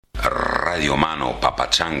Radio Mano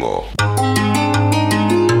Papachango.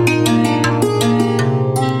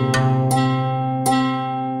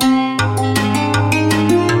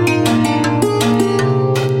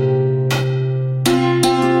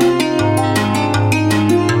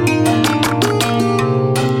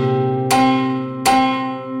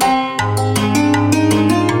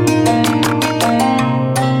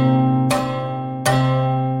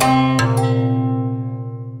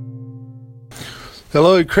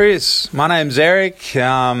 Hello, Chris. My name's Eric.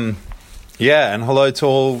 And hello to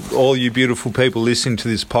all you beautiful people listening to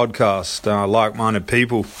this podcast, like-minded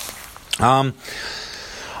people. I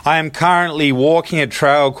am currently walking a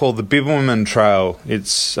trail called the Bibbulmun Trail.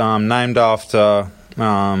 It's named after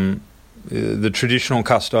the traditional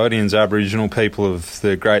custodians, Aboriginal people of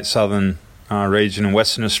the Great Southern region in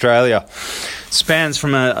Western Australia. It spans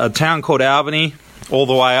from a town called Albany all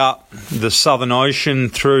the way up the Southern Ocean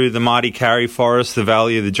through the mighty Karri Forest, the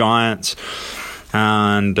Valley of the Giants,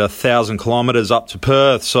 and 1,000 kilometres up to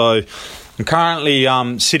Perth. So I'm currently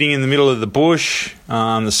sitting in the middle of the bush.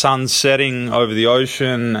 The sun's setting over the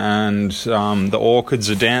ocean, and the orchids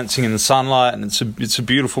are dancing in the sunlight, and it's a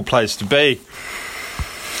beautiful place to be.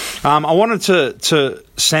 I wanted to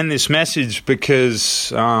send this message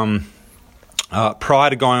because prior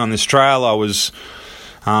to going on this trail, I was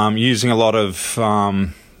using a lot of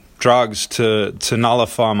drugs to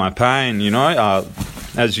nullify my pain,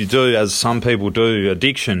 as you do, as some people do,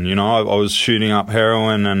 addiction. I was shooting up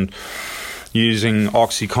heroin and using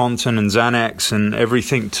OxyContin and Xanax and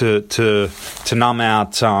everything to numb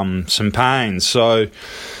out some pain. So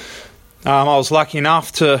I was lucky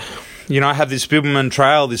enough to, have this Bibbulmun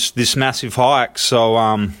Trail, this massive hike. So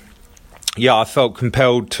I felt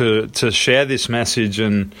compelled to share this message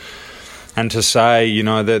and to say,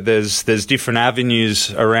 that there's different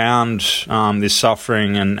avenues around this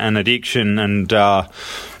suffering and addiction. And, I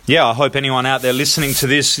hope anyone out there listening to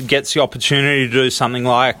this gets the opportunity to do something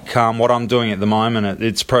like what I'm doing at the moment.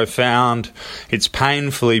 It's profound. It's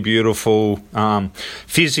painfully beautiful,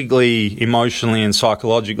 physically, emotionally, and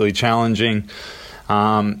psychologically challenging.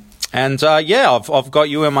 I've got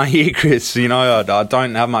you in my ear, Chris. I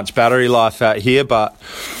don't have much battery life out here, but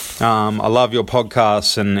I love your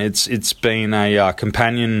podcast, and it's been a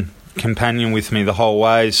companion with me the whole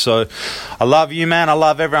way. So I love you, man. I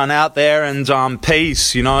love everyone out there, and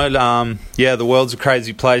peace. The world's a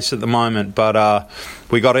crazy place at the moment, but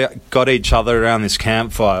we got each other around this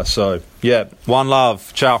campfire. So one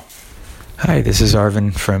love. Ciao. Hi, this is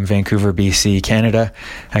Arvin from Vancouver, BC, Canada.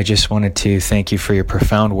 I just wanted to thank you for your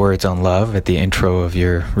profound words on love at the intro of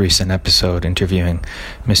your recent episode interviewing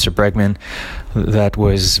Mr. Bregman. That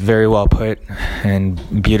was very well put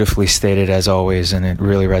and beautifully stated as always, and it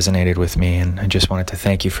really resonated with me, and I just wanted to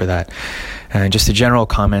thank you for that. And just a general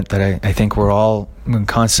comment that I think we're all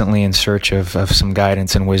constantly in search of some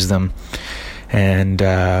guidance and wisdom. And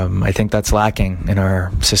I think that's lacking in our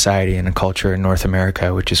society and culture in North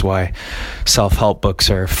America, which is why self-help books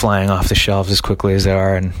are flying off the shelves as quickly as they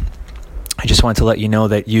are. And I just wanted to let you know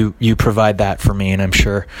that you provide that for me, and I'm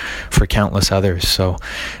sure for countless others. So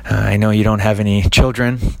I know you don't have any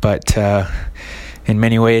children, but in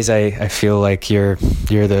many ways I feel like you're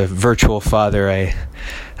the virtual father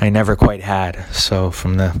I never quite had. So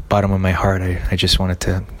from the bottom of my heart, I just wanted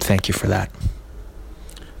to thank you for that.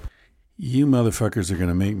 You motherfuckers are going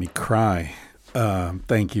to make me cry.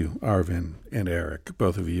 Thank you, Arvin and Eric,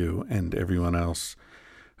 both of you, and everyone else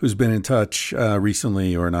who's been in touch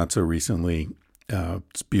recently or not so recently.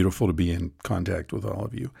 It's beautiful to be in contact with all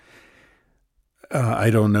of you.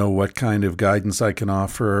 I don't know what kind of guidance I can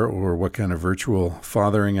offer or what kind of virtual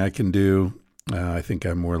fathering I can do. I think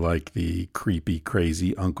I'm more like the creepy,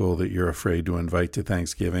 crazy uncle that you're afraid to invite to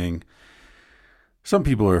Thanksgiving. Some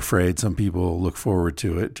people are afraid. Some people look forward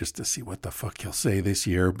to it just to see what the fuck he'll say this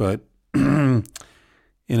year. But in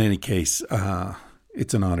any case,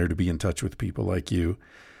 it's an honor to be in touch with people like you.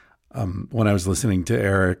 When I was listening to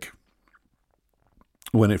Eric,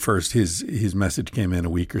 when at first his message came in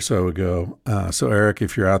a week or so ago. So Eric,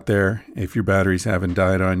 if you're out there, if your batteries haven't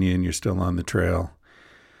died on you and you're still on the trail,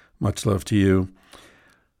 much love to you.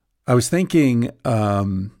 I was thinking,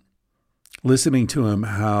 listening to him,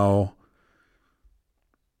 how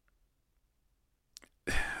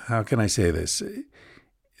can I say this?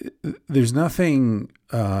 There's nothing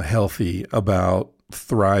healthy about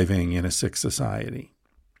thriving in a sick society.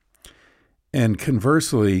 And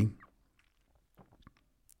conversely,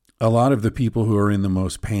 a lot of the people who are in the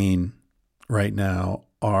most pain right now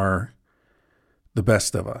are the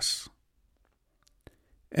best of us.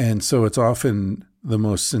 And so it's often the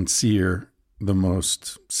most sincere, the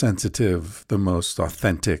most sensitive, the most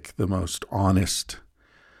authentic, the most honest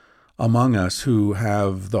among us who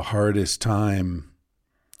have the hardest time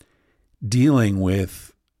dealing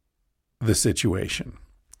with the situation.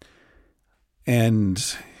 And,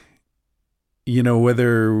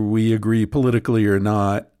 whether we agree politically or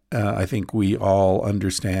not, I think we all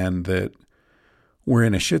understand that we're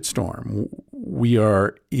in a shitstorm. We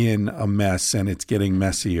are in a mess, and it's getting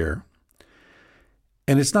messier.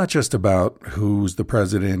 And it's not just about who's the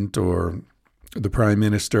president or the prime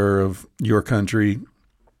minister of your country,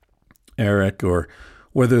 Eric, or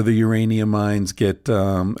whether the uranium mines get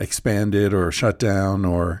expanded or shut down,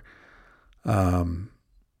 or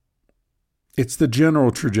it's the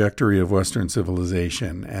general trajectory of Western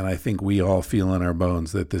civilization. And I think we all feel in our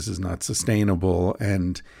bones that this is not sustainable,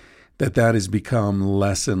 and that has become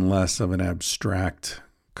less and less of an abstract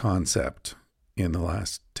concept in the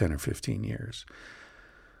last 10 or 15 years.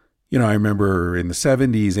 I remember in the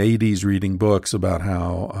 70s, 80s reading books about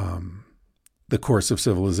how the course of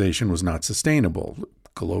civilization was not sustainable.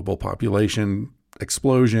 Global population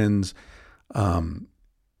explosions. This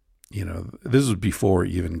was before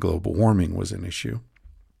even global warming was an issue.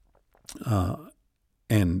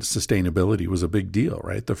 And sustainability was a big deal,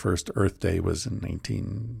 right? The first Earth Day was in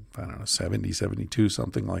 1970, 72,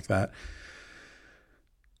 something like that.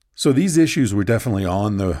 So these issues were definitely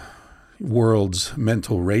on the world's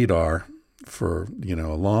mental radar for,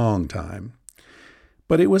 a long time.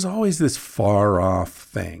 But it was always this far off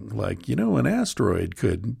thing. Like, an asteroid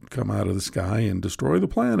could come out of the sky and destroy the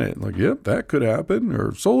planet. Like, yep, that could happen.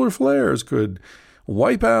 Or solar flares could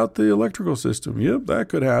wipe out the electrical system. Yep, that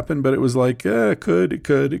could happen. But it was like, it could,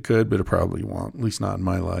 but it probably won't, at least not in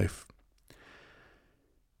my life.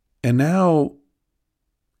 And now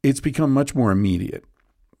it's become much more immediate.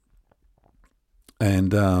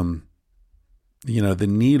 And, the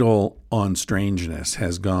needle on strangeness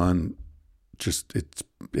has gone just,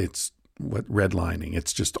 it's what redlining.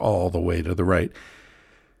 It's just all the way to the right.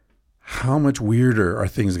 How much weirder are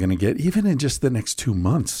things going to get, even in just the next 2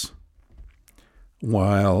 months?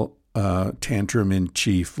 While Tantrum in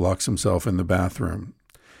Chief locks himself in the bathroom.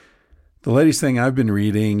 The latest thing I've been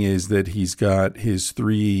reading is that he's got his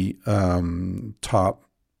 3 top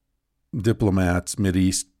diplomats,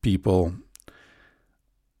 Mideast people,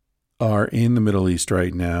 are in the Middle East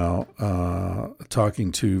right now,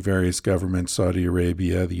 talking to various governments, Saudi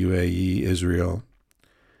Arabia, the UAE, Israel.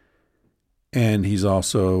 And he's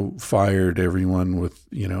also fired everyone with,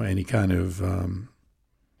 any kind of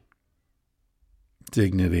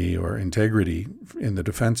dignity or integrity in the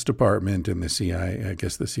Defense Department and the CIA. I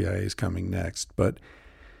guess the CIA is coming next. But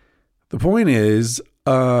the point is,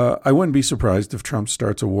 I wouldn't be surprised if Trump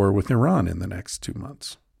starts a war with Iran in the next 2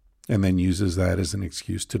 months and then uses that as an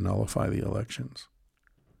excuse to nullify the elections.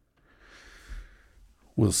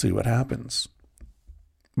 We'll see what happens.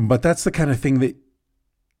 But that's the kind of thing that,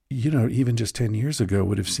 even just 10 years ago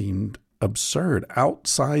would have seemed absurd,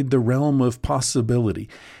 outside the realm of possibility.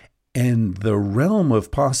 And the realm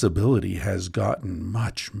of possibility has gotten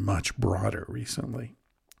much, much broader recently.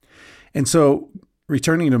 And so,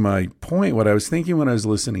 returning to my point, what I was thinking when I was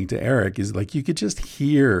listening to Eric is like you could just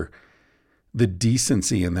hear the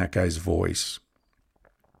decency in that guy's voice,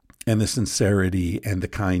 and the sincerity and the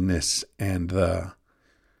kindness and the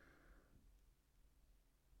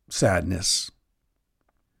sadness.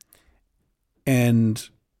 And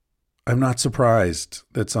I'm not surprised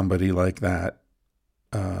that somebody like that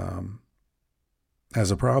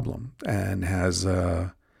has a problem and has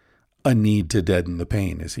a need to deaden the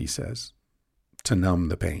pain, as he says, to numb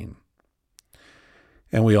the pain.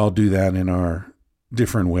 And we all do that in our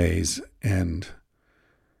different ways. And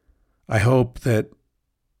I hope that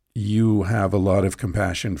you have a lot of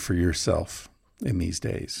compassion for yourself in these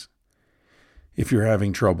days. If you're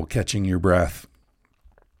having trouble catching your breath,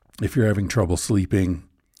 if you're having trouble sleeping,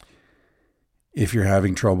 if you're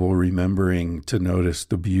having trouble remembering to notice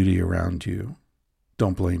the beauty around you,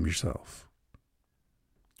 don't blame yourself.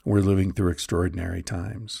 We're living through extraordinary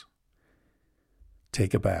times.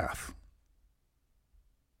 Take a bath.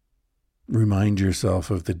 Remind yourself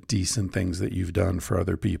of the decent things that you've done for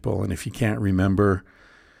other people. And if you can't remember,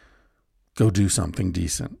 go do something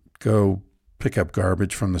decent. Go pick up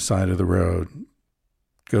garbage from the side of the road.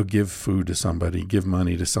 Go give food to somebody. Give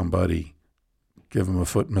money to somebody. Give them a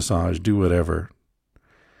foot massage. Do whatever.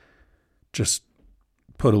 Just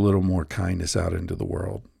put a little more kindness out into the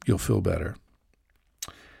world. You'll feel better.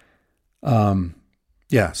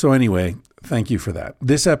 So anyway, thank you for that.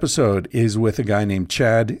 This episode is with a guy named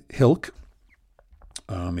Chad Hilke.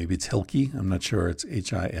 Maybe it's Hilke. I'm not sure. It's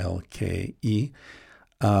Hilke.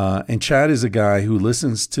 And Chad is a guy who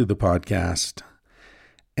listens to the podcast.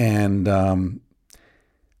 And,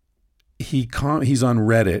 he's on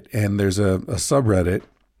Reddit, and there's a subreddit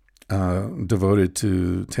devoted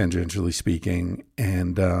to Tangentially Speaking,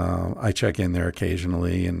 and I check in there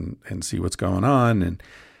occasionally and see what's going on,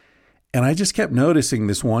 and I just kept noticing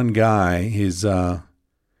this one guy. His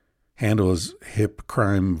handle is Hip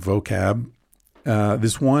Crime Vocab.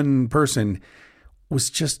 This one person was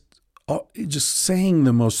just saying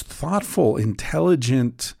the most thoughtful,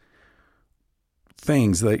 intelligent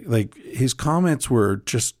things. Like his comments were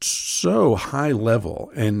just so high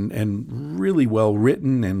level and really well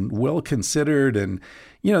written and well considered. And,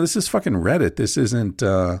 this is fucking Reddit. This isn't,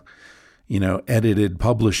 edited,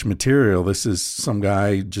 published material. This is some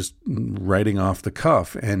guy just writing off the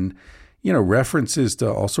cuff, and, references to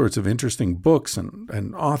all sorts of interesting books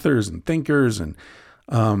and authors and thinkers, and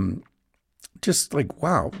just like,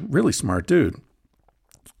 wow, really smart dude.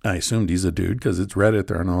 I assumed he's a dude because it's Reddit.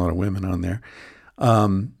 There aren't a lot of women on there.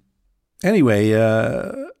 Anyway,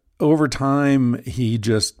 over time, he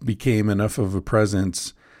just became enough of a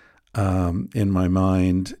presence in my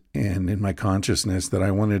mind and in my consciousness that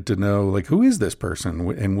I wanted to know, like, who is this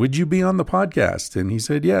person? And would you be on the podcast? And he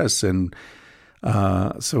said yes. And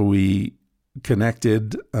so we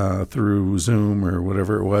connected through Zoom or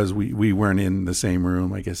whatever it was. We weren't in the same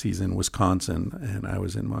room. I guess he's in Wisconsin and I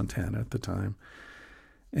was in Montana at the time.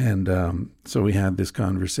 And so we had this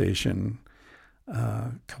conversation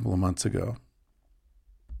a couple of months ago.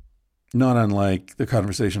 Not unlike the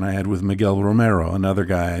conversation I had with Miguel Romero, another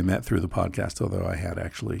guy I met through the podcast, although I had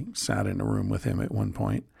actually sat in a room with him at one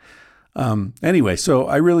point. Anyway, so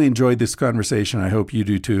I really enjoyed this conversation. I hope you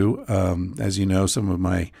do too. As you know, some of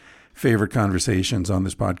my favorite conversations on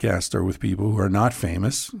this podcast are with people who are not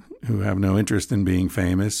famous, who have no interest in being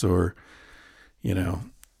famous or,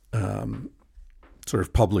 sort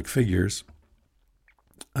of public figures.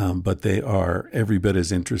 But they are every bit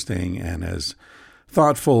as interesting and as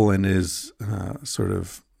thoughtful and as sort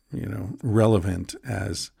of, relevant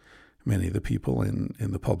as many of the people in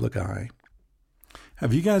the public eye.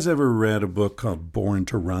 Have you guys ever read a book called Born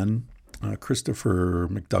to Run? Christopher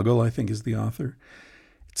McDougall, I think, is the author.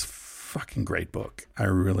 It's a fucking great book. I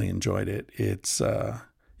really enjoyed it. It's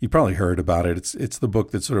you probably heard about it. It's the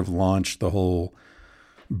book that sort of launched the whole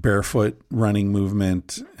barefoot running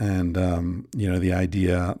movement, and the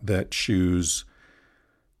idea that shoes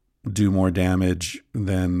do more damage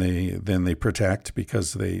than they protect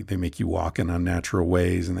because they make you walk in unnatural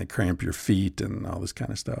ways and they cramp your feet and all this kind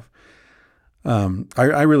of stuff.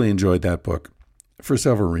 I really enjoyed that book for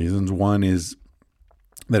several reasons. One is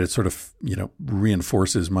that it sort of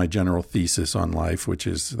reinforces my general thesis on life, which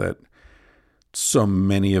is that so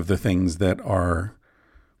many of the things that are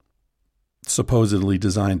supposedly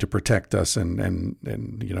designed to protect us and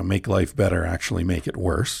make life better actually make it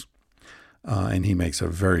worse. And he makes a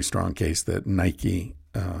very strong case that Nike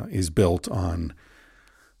is built on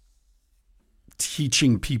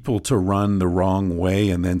teaching people to run the wrong way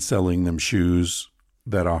and then selling them shoes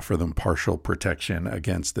that offer them partial protection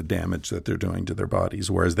against the damage that they're doing to their bodies.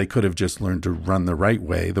 Whereas they could have just learned to run the right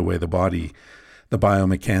way, the way the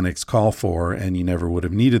biomechanics call for, and you never would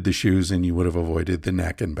have needed the shoes and you would have avoided the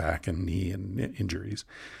neck and back and knee and injuries.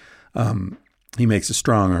 He makes a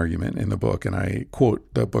strong argument in the book, and I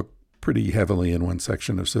quote the book pretty heavily in one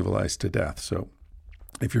section of Civilized to Death. So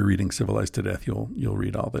if you're reading Civilized to Death, you'll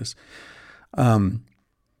read all this.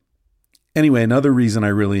 Anyway, another reason I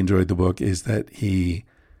really enjoyed the book is that he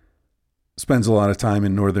spends a lot of time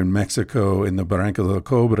in northern Mexico in the Barranco del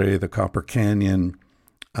Cobre, the Copper Canyon,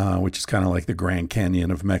 which is kind of like the Grand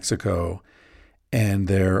Canyon of Mexico. And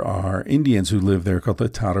there are Indians who live there called the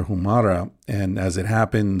Tarahumara. And as it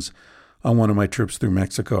happens, on one of my trips through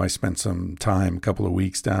Mexico, I spent some time, a couple of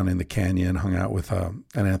weeks down in the canyon, hung out with an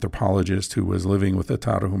anthropologist who was living with the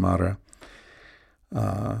Tarahumara.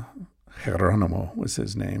 Geronimo was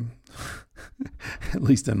his name. At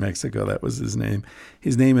least in Mexico, that was his name.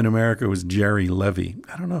 His name in America was Jerry Levy.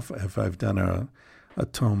 I don't know if I've done a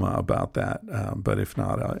toma about that, but if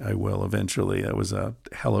not, I will eventually. It was a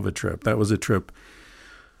hell of a trip. That was a trip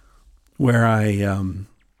where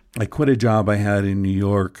I quit a job I had in New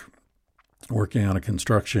York working on a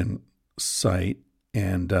construction site,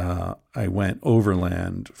 and I went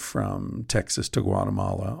overland from Texas to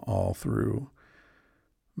Guatemala all through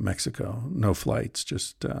Mexico. No flights,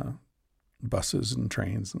 just buses and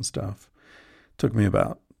trains and stuff. Took me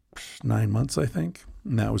about 9 months, I think.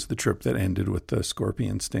 And that was the trip that ended with the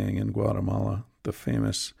scorpion sting in Guatemala, the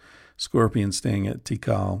famous scorpion sting at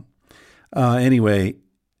Tikal. Anyway,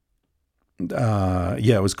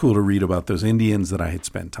 it was cool to read about those Indians that I had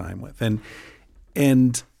spent time with.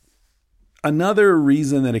 And another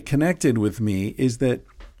reason that it connected with me is that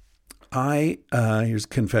Here's a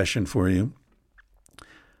confession for you.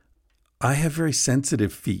 I have very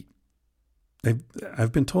sensitive feet.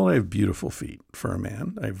 I've been told I have beautiful feet for a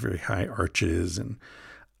man. I have very high arches, and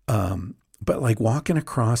but like walking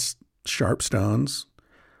across sharp stones,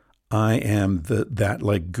 I am that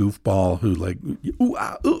like goofball who like ooh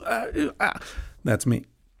ah ooh ah ooh ah. That's me.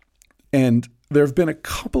 And there have been a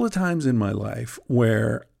couple of times in my life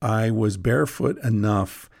where I was barefoot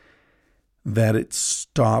enough that it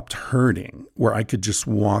stopped hurting, where I could just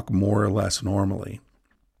walk more or less normally.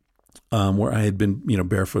 Where I had been,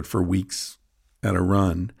 barefoot for weeks at a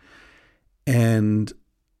run. And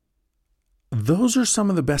those are some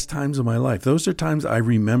of the best times of my life. Those are times I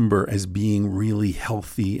remember as being really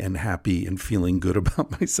healthy and happy and feeling good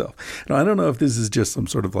about myself. Now, I don't know if this is just some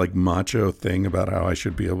sort of like macho thing about how I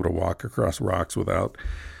should be able to walk across rocks without,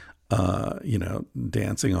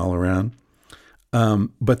 dancing all around.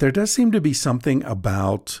 But there does seem to be something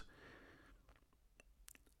about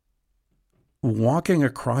walking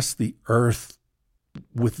across the earth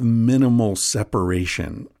with minimal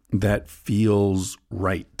separation that feels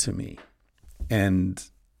right to me. And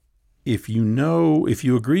if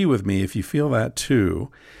you agree with me, if you feel that too,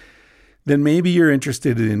 then maybe you're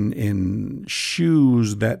interested in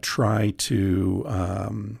shoes that try to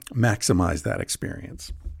maximize that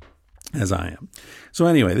experience, as I am. So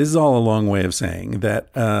anyway, this is all a long way of saying that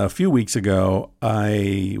a few weeks ago,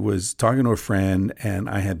 I was talking to a friend, and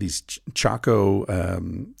I had these Chaco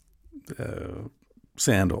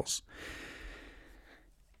sandals.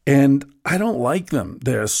 And I don't like them.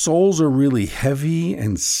 Their soles are really heavy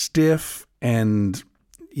and stiff. And,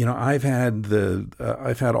 I've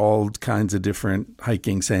had all kinds of different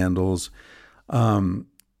hiking sandals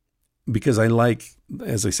because I like,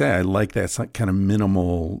 as I say, I like that kind of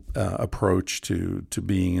minimal approach to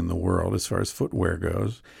being in the world as far as footwear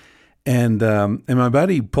goes. And my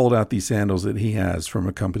buddy pulled out these sandals that he has from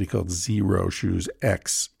a company called Xero Shoes,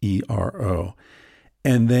 Xero.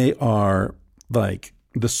 And they are like,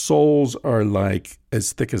 the soles are like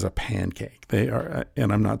as thick as a pancake. They are,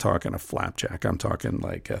 and I'm not talking a flapjack. I'm talking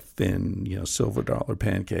like a thin, silver dollar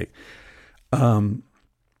pancake.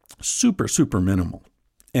 Super, super minimal.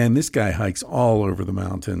 And this guy hikes all over the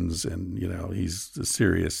mountains, and, he's a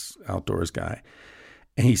serious outdoors guy.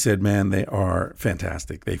 And he said, man, they are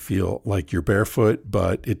fantastic. They feel like you're barefoot,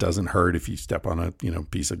 but it doesn't hurt if you step on a,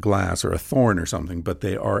 piece of glass or a thorn or something, but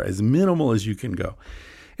they are as minimal as you can go.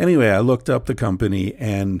 Anyway, I looked up the company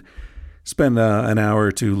and spent an hour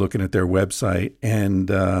or two looking at their website, and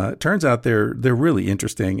it turns out they're really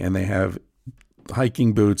interesting, and they have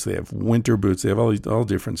hiking boots, they have winter boots, they have all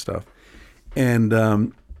different stuff, and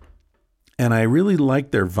I really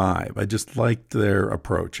liked their vibe. I just liked their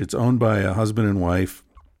approach. It's owned by a husband and wife,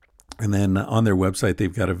 and then on their website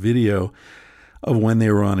they've got a video of when they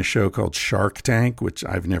were on a show called Shark Tank, which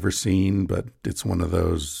I've never seen, but it's one of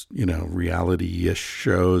those, reality-ish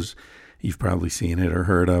shows. You've probably seen it or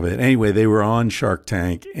heard of it. Anyway, they were on Shark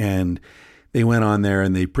Tank, and they went on there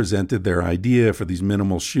and they presented their idea for these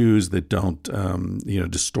minimal shoes that don't,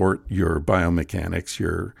 distort your biomechanics.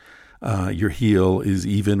 Your heel is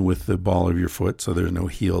even with the ball of your foot, so there's no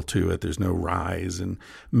heel to it. There's no rise, and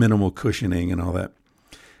minimal cushioning and all that.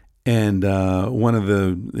 And one of the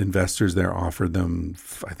investors there offered them,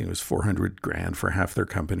 I think it was $400,000 for half their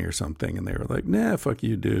company or something. And they were like, nah, fuck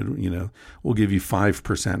you, dude. We'll give you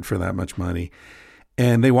 5% for that much money.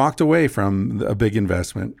 And they walked away from a big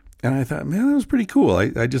investment. And I thought, man, that was pretty cool.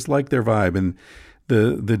 I just like their vibe. And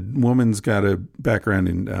the woman's got a background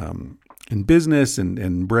in business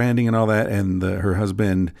and branding and all that. And her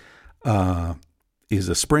husband is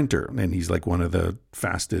a sprinter, and he's like one of the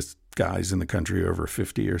fastest guys in the country, over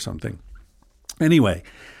 50 or something. Anyway,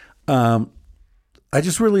 I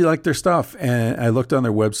just really like their stuff. And I looked on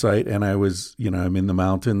their website, and I was, I'm in the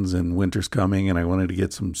mountains and winter's coming, and I wanted to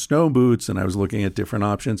get some snow boots, and I was looking at different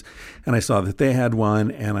options, and I saw that they had one,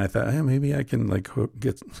 and I thought, hey, maybe I can like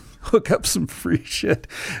hook up some free shit.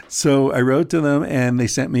 So I wrote to them, and they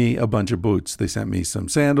sent me a bunch of boots. They sent me some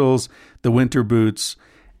sandals, the winter boots,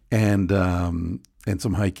 and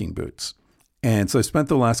some hiking boots. And so I spent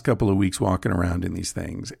the last couple of weeks walking around in these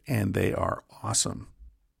things, and they are awesome.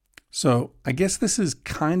 So I guess this is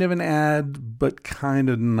kind of an ad, but kind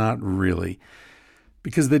of not really,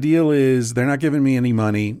 because the deal is they're not giving me any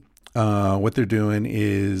money. What they're doing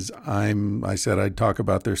is I said I'd talk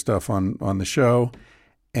about their stuff on the show,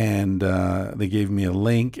 and they gave me a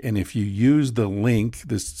link. And if you use the link,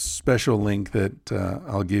 this special link that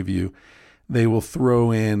I'll give you, they will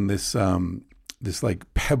throw in this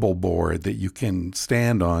like pebble board that you can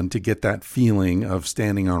stand on to get that feeling of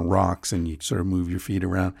standing on rocks, and you sort of move your feet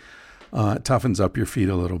around. It toughens up your feet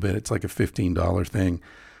a little bit. It's like a $15 thing.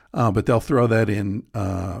 But they'll throw that in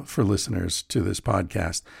for listeners to this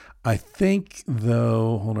podcast. I think,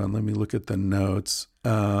 though, hold on, let me look at the notes.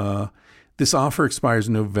 This offer expires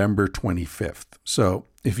November 25th. So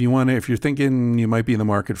if you're thinking you might be in the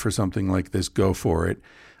market for something like this, go for it.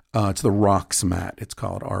 It's the ROX mat. It's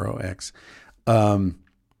called ROX.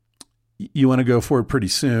 You want to go for it pretty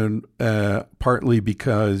soon, partly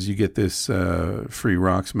because you get this free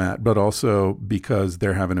ROX mat, but also because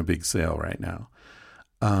they're having a big sale right now.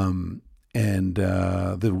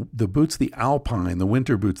 The boots, the Alpine, the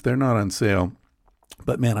winter boots, they're not on sale.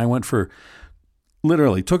 But man, I went for,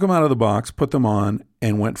 literally took them out of the box, put them on,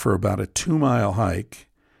 and went for about a 2-mile hike.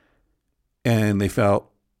 And they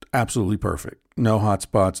felt absolutely perfect. No hot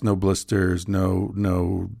spots, no blisters,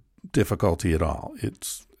 no difficulty at all.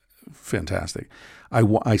 It's fantastic.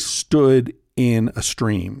 I stood in a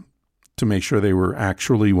stream to make sure they were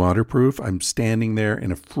actually waterproof. I'm standing there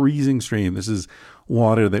in a freezing stream. This is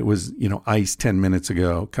water that was, ice 10 minutes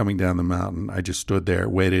ago coming down the mountain. I just stood there,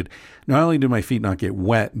 waited. Not only did my feet not get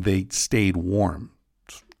wet, they stayed warm.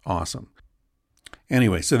 It's awesome.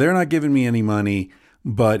 Anyway, so they're not giving me any money,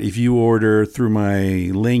 but if you order through my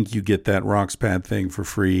link, you get that ROX pad thing for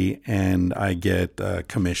free, and I get a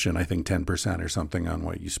commission, I think 10% or something on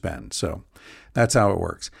what you spend. So that's how it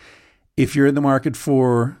works. If you're in the market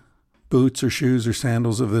for boots or shoes or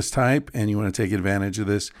sandals of this type and you want to take advantage of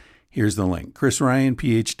this, here's the link.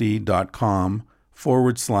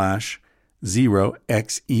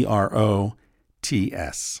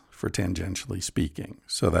 chrisryanphd.com/0XEROTS for tangentially speaking.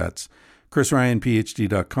 So that's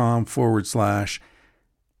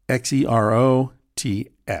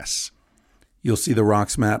chrisryanphd.com/XEROTS. You'll see the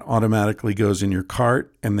ROX mat automatically goes in your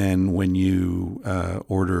cart. And then when you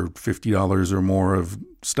order $50 or more of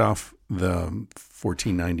stuff, the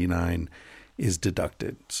 $14.99 is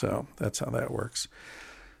deducted. So that's how that works.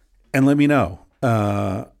 And let me know.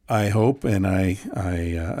 I hope and I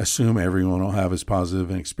assume everyone will have as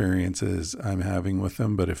positive an experience as I'm having with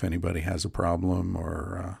them. But if anybody has a problem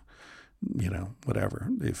or, whatever,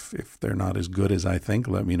 if they're not as good as I think,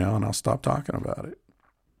 let me know and I'll stop talking about it.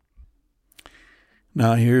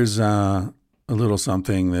 Now, here's a little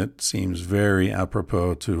something that seems very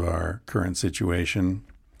apropos to our current situation.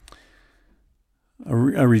 I'll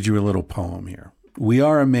read you a little poem here. We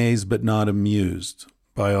are amazed but not amused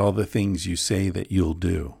by all the things you say that you'll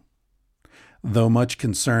do, though much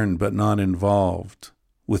concerned but not involved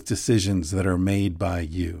with decisions that are made by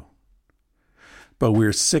you. But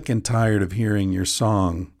we're sick and tired of hearing your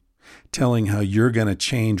song telling how you're going to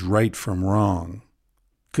change right from wrong.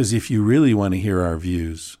 'Cause if you really want to hear our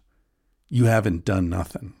views, you haven't done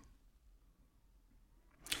nothing.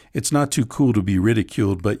 It's not too cool to be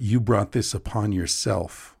ridiculed, but you brought this upon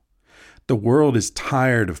yourself. The world is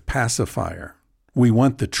tired of pacifier. We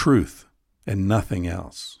want the truth and nothing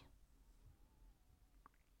else.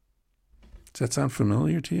 Does that sound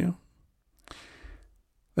familiar to you?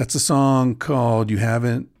 That's a song called You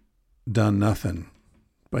Haven't Done Nothing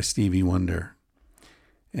by Stevie Wonder.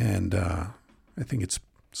 And I think it's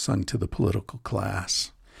sung to the political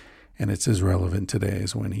class. And it's as relevant today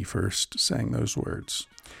as when he first sang those words.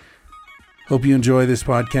 Hope you enjoy this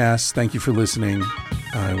podcast. Thank you for listening.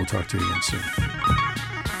 I will talk to you again soon.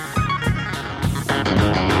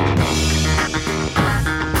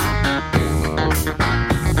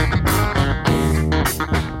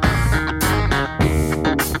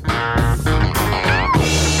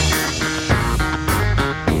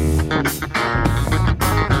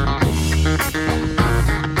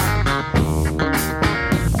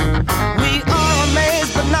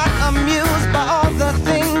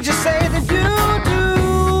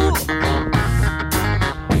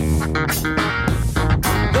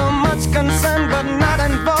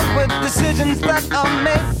 Decisions that are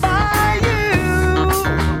made by you.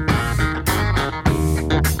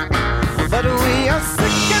 But we are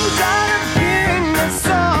sick and tired of hearing this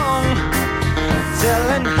song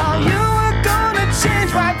telling how you are gonna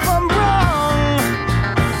change right from wrong.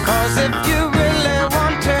 'Cause if you really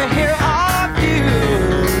want to hear our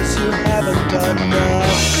views, you haven't done nothing.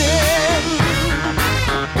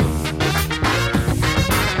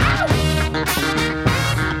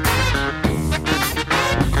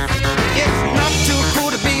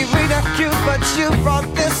 But you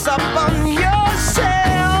brought this up on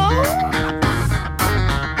yourself.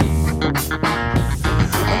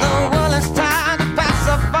 The world is tired to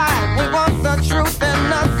pacify. We want the truth and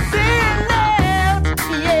nothing else.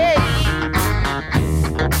 Yeah.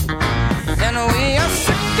 And we are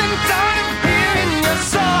sick and tired of hearing your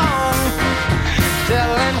song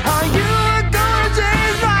telling how you're gonna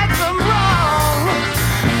change right from wrong.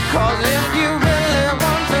 'Cause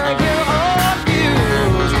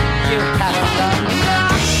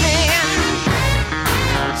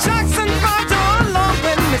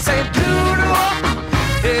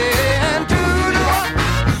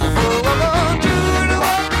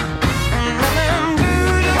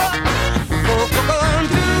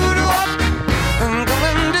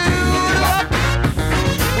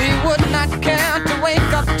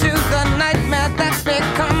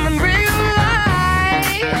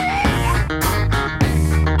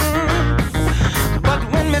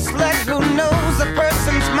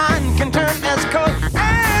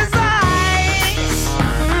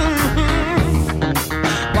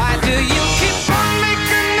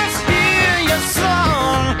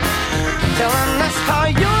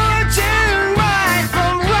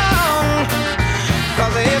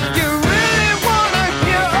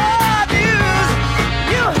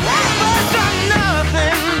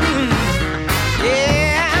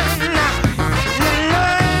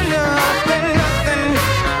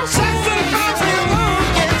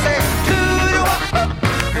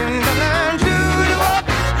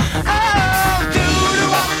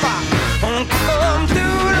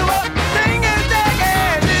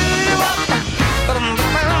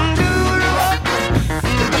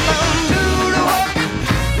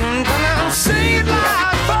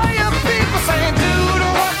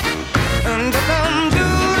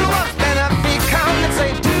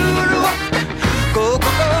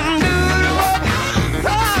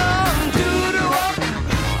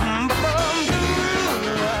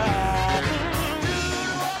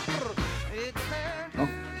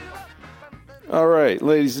All right,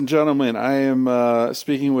 ladies and gentlemen, I am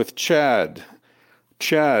speaking with Chad.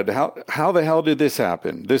 Chad, how the hell did this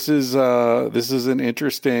happen? This is an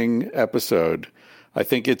interesting episode. I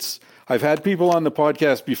think I've had people on the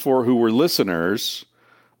podcast before who were listeners,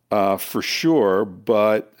 for sure,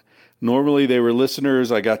 but normally they were listeners.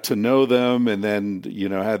 I got to know them and then,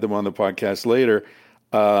 had them on the podcast later.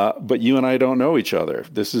 But you and I don't know each other.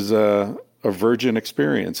 This is a virgin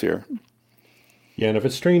experience here. Yeah, and if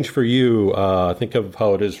it's strange for you, think of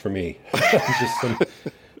how it is for me. Just some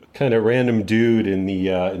kind of random dude in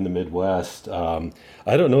the Midwest. I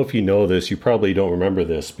don't know if you know this. You probably don't remember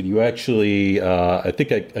this, but you actually, I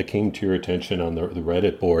think I came to your attention on the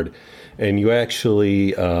Reddit board, and you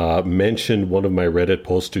actually mentioned one of my Reddit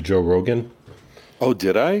posts to Joe Rogan. Oh,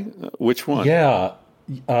 did I? Which one? Yeah.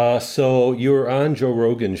 So you were on Joe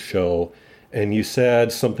Rogan's show, and you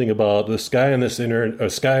said something about this guy on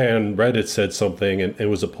Reddit said something, and it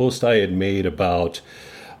was a post I had made about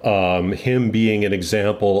him being an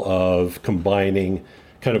example of combining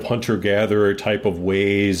kind of hunter-gatherer type of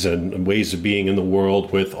ways and ways of being in the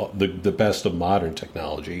world with the best of modern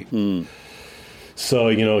technology. So,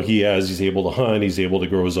 he's able to hunt, he's able to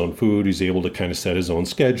grow his own food, he's able to kind of set his own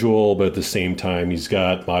schedule, but at the same time, he's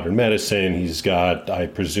got modern medicine, he's got, I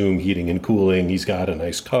presume, heating and cooling, he's got a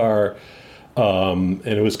nice car. And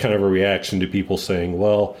it was kind of a reaction to people saying,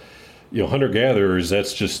 well, hunter-gatherers,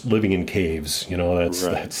 that's just living in caves,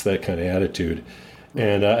 that's that kind of attitude.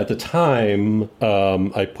 And at the time,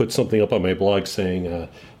 I put something up on my blog saying,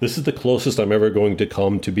 this is the closest I'm ever going to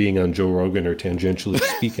come to being on Joe Rogan or tangentially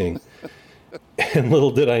speaking. And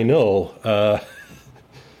little did I know.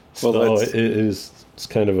 It's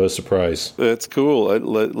kind of a surprise. That's cool.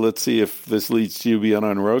 Let's see if this leads to you being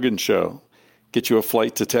on Rogan's show. Get you a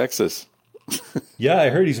flight to Texas. Yeah, I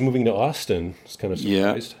heard he's moving to Austin. I was kind of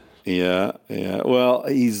surprised. Yeah. Well,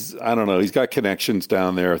 I don't know. He's got connections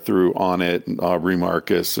down there through Onnit and Aubrey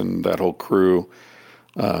Marcus and that whole crew.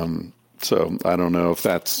 So I don't know if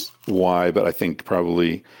that's why, but I think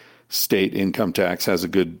probably state income tax has a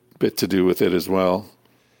good bit to do with it as well.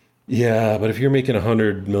 Yeah, but if you're making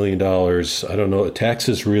 $100 million, I don't know. Tax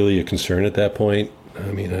is really a concern at that point.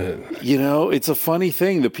 I mean, it's a funny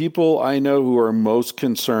thing. The people I know who are most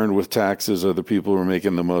concerned with taxes are the people who are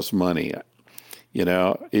making the most money.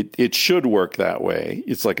 It should work that way.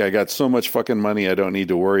 It's like, I got so much fucking money, I don't need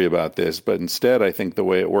to worry about this. But instead, I think the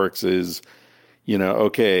way it works is,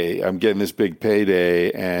 okay, I'm getting this big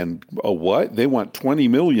payday and what? They want $20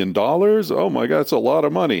 million? Oh my God, it's a lot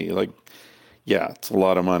of money. Like, yeah, it's a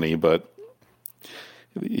lot of money, but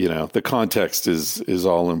the context is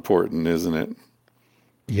all important, isn't it?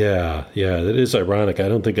 Yeah, that is ironic. I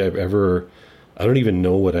don't even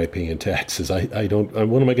know what I pay in taxes. I don't,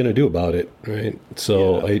 what am I going to do about it? Right.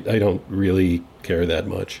 So yeah. I don't really care that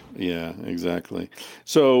much. Yeah, exactly.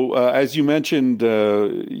 So as you mentioned,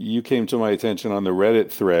 you came to my attention on the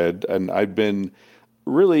Reddit thread, and I've been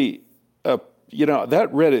really, that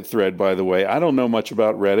Reddit thread, by the way, I don't know much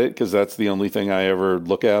about Reddit because that's the only thing I ever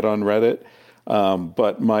look at on Reddit.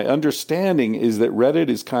 But my understanding is that Reddit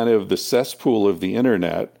is kind of the cesspool of the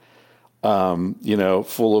internet,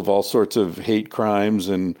 full of all sorts of hate crimes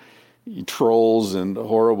and trolls and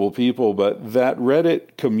horrible people. But that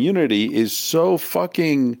Reddit community is so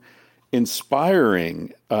fucking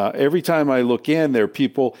inspiring. Every time I look in, there are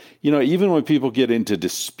people, even when people get into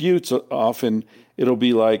disputes, often it'll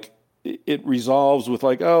be like, it resolves with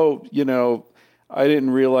like, oh, I didn't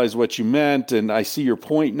realize what you meant, and I see your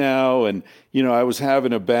point now, and, I was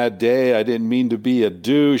having a bad day, I didn't mean to be a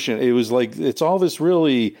douche, and it was like, it's all this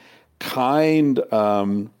really kind,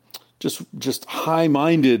 just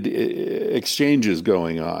high-minded exchanges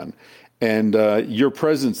going on, and your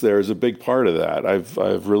presence there is a big part of that.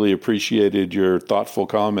 I've really appreciated your thoughtful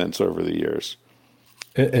comments over the years.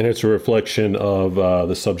 And it's a reflection of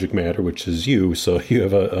the subject matter, which is you, so you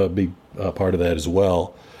have a big part of that as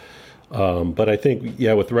well. But I think,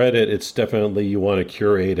 with Reddit, it's definitely, you want to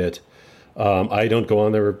curate it. I don't go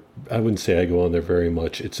on there. I wouldn't say I go on there very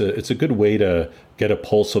much. It's a good way to get a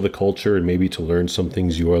pulse of the culture and maybe to learn some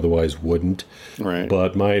things you otherwise wouldn't. Right.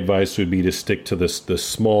 But my advice would be to stick to the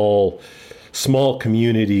small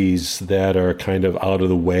communities that are kind of out of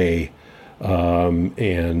the way.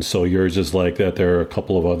 And so yours is like that. There are a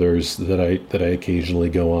couple of others that I occasionally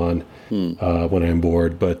go on when I'm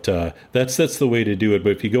bored, but that's the way to do it.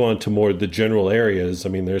 But if you go on to more the general areas, I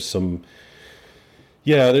mean, there's some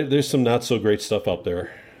not so great stuff out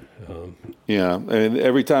there. And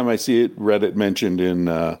every time I see Reddit mentioned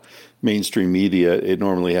in mainstream media, it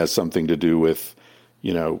normally has something to do with,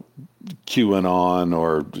 QAnon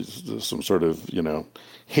or some sort of,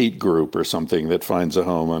 hate group or something that finds a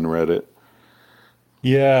home on Reddit.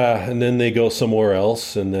 Yeah, and then they go somewhere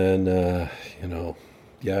else, and then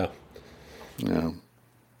yeah. Yeah,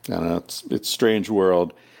 I don't know. It's a strange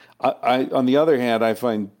world. I on the other hand, I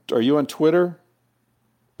find. Are you on Twitter?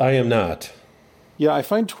 I am not. Yeah, I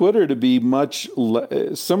find Twitter to be much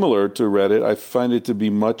similar to Reddit. I find it to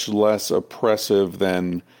be much less oppressive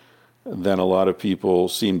than a lot of people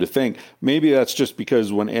seem to think. Maybe that's just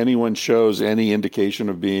because when anyone shows any indication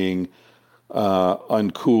of being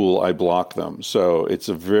uncool, I block them. So it's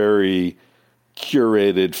a very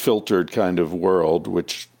curated, filtered kind of world,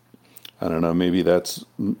 which I don't know. Maybe that's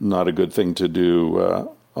not a good thing to do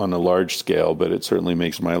on a large scale, but it certainly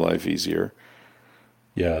makes my life easier.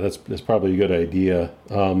 Yeah, that's probably a good idea.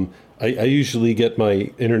 I usually get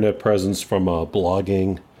my internet presence from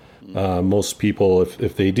blogging. Most people,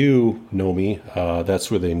 if they do know me,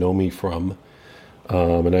 that's where they know me from.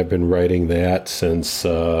 And I've been writing that since,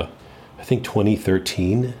 I think,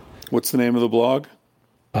 2013. What's the name of the blog?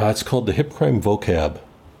 It's called the Hip Crime Vocab.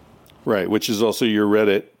 Right, which is also your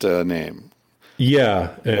Reddit name.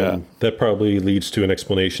 Yeah, and that probably leads to an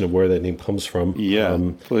explanation of where that name comes from. Yeah,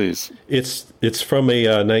 please. It's from a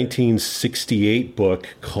 1968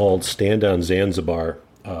 book called Stand on Zanzibar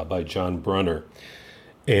by John Brunner.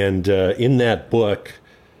 And in that book,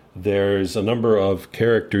 there's a number of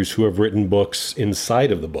characters who have written books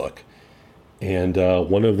inside of the book. And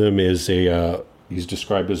one of them is he's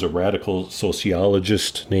described as a radical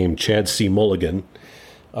sociologist named Chad C. Mulligan,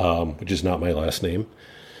 which is not my last name.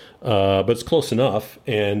 But it's close enough.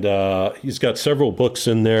 And he's got several books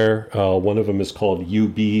in there. One of them is called You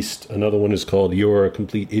Beast. Another one is called You're a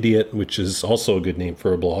Complete Idiot, which is also a good name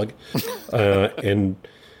for a blog. And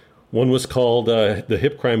one was called the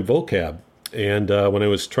Hip Crime Vocab. And when I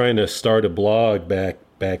was trying to start a blog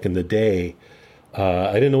back in the day,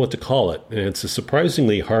 I didn't know what to call it. And it's a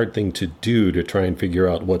surprisingly hard thing to do, to try and figure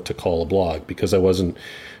out what to call a blog, because I wasn't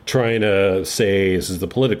trying to say this is the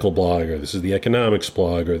political blog, or this is the economics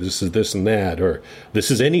blog, or this is this and that, or this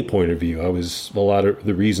is any point of view. A lot of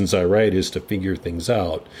the reasons I write is to figure things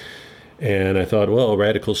out. And I thought, well,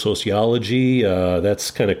 radical sociology,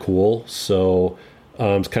 that's kind of cool. So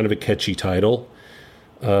it's kind of a catchy title.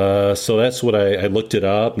 So that's what I looked it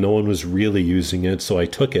up. No one was really using it, so I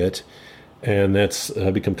took it. And that's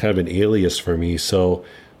become kind of an alias for me. So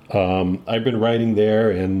I've been writing there,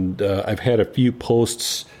 and I've had a few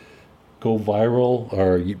posts go viral,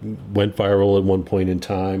 or went viral at one point in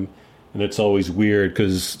time. And it's always weird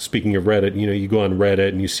because, speaking of Reddit, you go on Reddit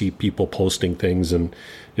and you see people posting things, and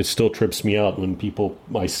it still trips me out when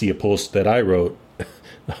I see a post that I wrote.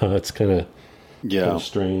 It's kind of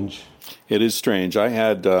strange. It is strange. I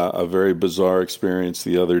had a very bizarre experience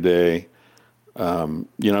the other day. I'm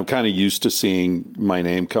kind of used to seeing my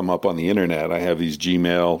name come up on the internet. I have these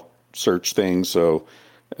Gmail search things, so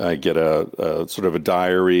I get a sort of a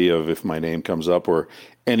diary of if my name comes up, or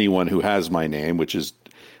anyone who has my name, which is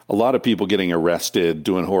a lot of people getting arrested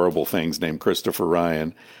doing horrible things named Christopher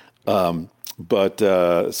Ryan.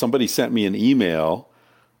 But somebody sent me an email.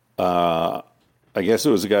 I guess it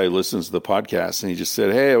was a guy who listens to the podcast, and he just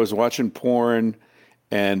said, "Hey, I was watching porn,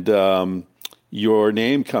 and your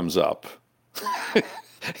name comes up."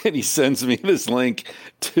 And he sends me this link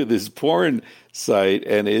to this porn site,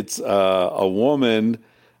 and it's a woman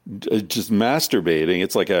just masturbating.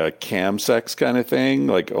 It's like a cam sex kind of thing,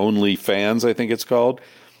 like OnlyFans, I think it's called,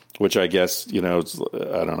 which I guess, I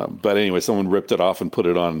don't know. But anyway, someone ripped it off and put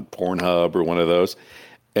it on Pornhub or one of those.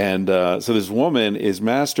 And so this woman is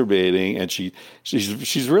masturbating, and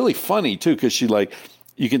she's really funny too, because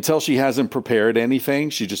you can tell she hasn't prepared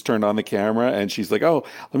anything. She just turned on the camera, and she's like, "Oh,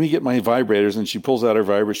 let me get my vibrators." And she pulls out her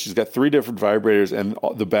vibrators. She's got 3 different vibrators, and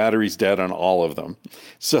the battery's dead on all of them.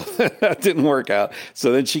 So that didn't work out.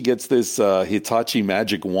 So then she gets this Hitachi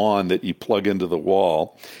magic wand that you plug into the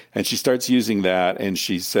wall, and she starts using that, and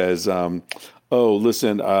she says, "Oh,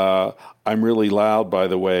 listen, I'm really loud, by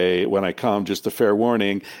the way, when I come, just a fair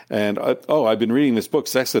warning. And, I've been reading this book,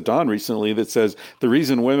 Sex at Dawn, recently, that says the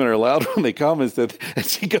reason women are loud when they come is that," and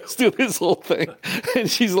she goes through this whole thing, and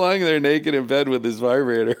she's lying there naked in bed with this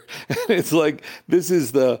vibrator. And it's like, this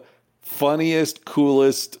is the funniest,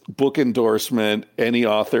 coolest book endorsement any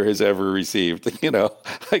author has ever received.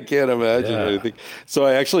 I can't imagine anything. So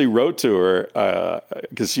I actually wrote to her,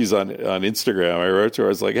 because she's on Instagram. I wrote to her. I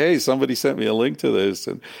was like, "Hey, somebody sent me a link to this."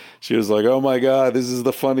 And she was like, "Oh my God, this is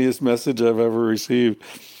the funniest message I've ever received."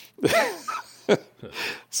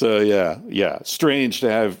 So yeah. Strange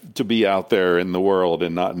to be out there in the world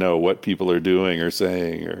and not know what people are doing or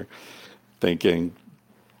saying or thinking.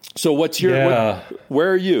 So where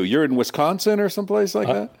are you? You're in Wisconsin or someplace like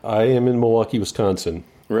that? I am in Milwaukee, Wisconsin.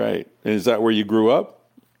 Right. And is that where you grew up?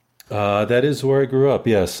 That is where I grew up.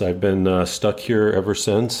 Yes, I've been stuck here ever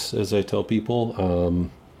since, as I tell people.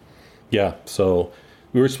 Yeah, so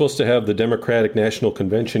we were supposed to have the Democratic National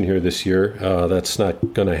Convention here this year. That's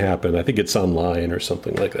not going to happen. I think it's online or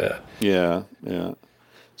something like that. Yeah, yeah.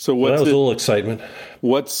 So That what's was a little excitement.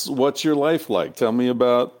 what's your life like? Tell me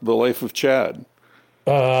about the life of Chad.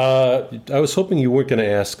 I was hoping you weren't going to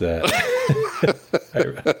ask that.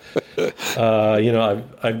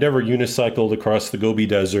 I've never unicycled across the Gobi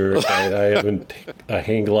Desert. I haven't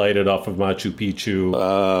hang glided off of Machu Picchu.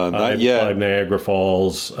 Not yet. Climbed Niagara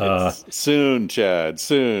Falls. Soon, Chad.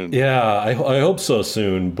 Soon. Yeah, I hope so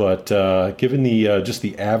soon. But given the just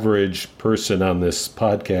the average person on this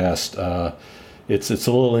podcast, it's a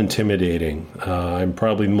little intimidating. I'm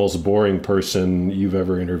probably the most boring person you've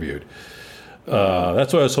ever interviewed.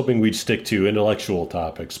 That's why I was hoping we'd stick to intellectual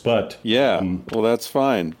topics. But Yeah. Well, that's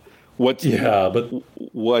fine. What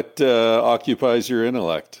occupies your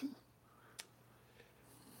intellect?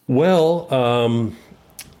 Well,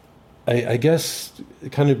 I guess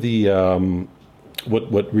kind of the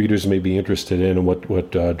what readers may be interested in, and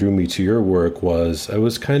what drew me to your work was I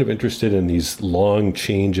was kind of interested in these long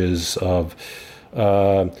changes of,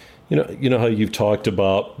 you know how you've talked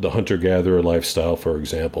about the hunter-gatherer lifestyle, for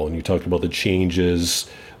example, and you talked about the changes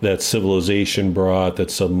that civilization brought, that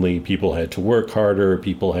suddenly people had to work harder,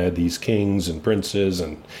 people had these kings and princes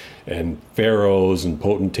and pharaohs and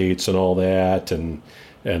potentates and all that, and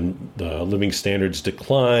the living standards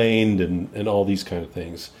declined and all these kind of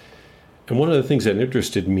things. And one of the things that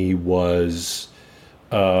interested me was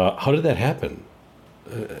how did that happen?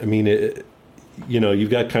 I mean, you've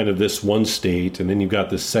got kind of this one state, and then you've got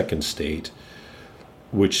this second state,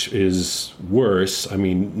 which is worse. I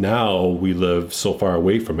mean, now we live so far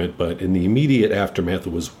away from it, but in the immediate aftermath,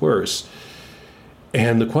 it was worse.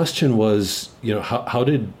 And the question was, how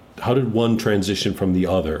did one transition from the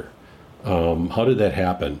other? How did that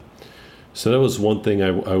happen? So that was one thing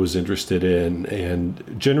I was interested in,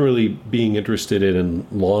 and generally being interested in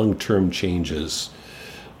long-term changes.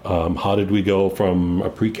 How did we go from a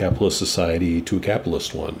pre-capitalist society to a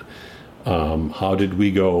capitalist one? How did we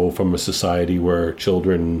go from a society where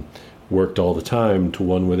children worked all the time to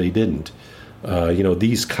one where they didn't?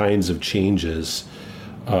 These kinds of changes.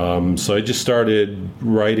 So I just started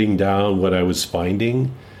writing down what I was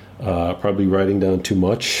finding. Probably writing down too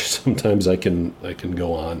much. Sometimes I can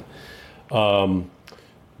go on.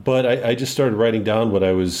 But I just started writing down what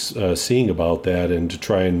I was seeing about that, and to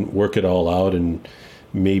try and work it all out and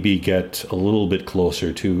maybe get a little bit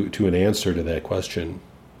closer to an answer to that question.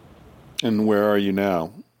 And where are you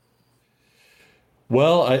now?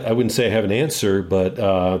 Well, I wouldn't say I have an answer, but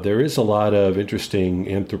there is a lot of interesting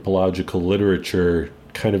anthropological literature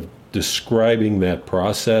kind of describing that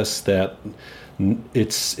process. That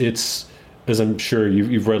it's as I'm sure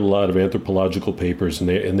you've read a lot of anthropological papers, and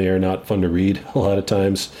they are not fun to read a lot of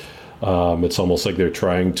times. It's almost like they're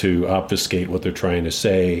trying to obfuscate what they're trying to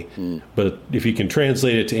say. But if you can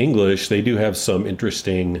translate it to English, they do have some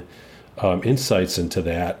interesting insights into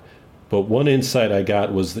that. But one insight I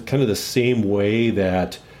got was kind of the same way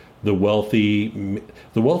that the wealthy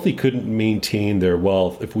couldn't maintain their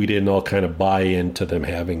wealth if we didn't all kind of buy into them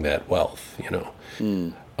having that wealth,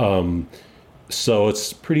 So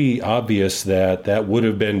it's pretty obvious that would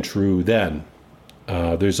have been true then.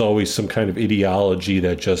 There's always some kind of ideology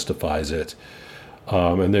that justifies it.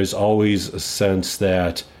 And there's always a sense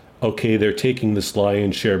that, okay, they're taking this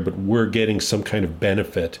lion's share, but we're getting some kind of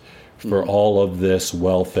benefit for all of this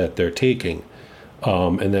wealth that they're taking.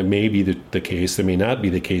 And that may be the case, that may not be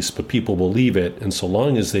the case, but people believe it. And so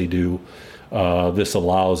long as they do, this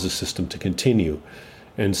allows the system to continue.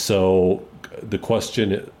 And so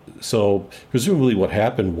presumably what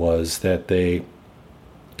happened was that they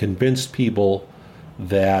convinced people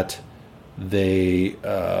that the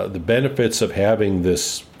benefits of having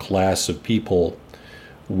this class of people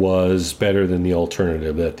was better than the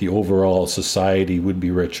alternative, that the overall society would be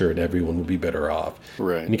richer and everyone would be better off.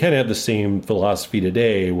 Right. And you kind of have the same philosophy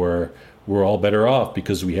today, where we're all better off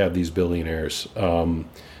because we have these billionaires. And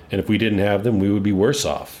if we didn't have them, we would be worse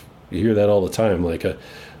off. You hear that all the time, like,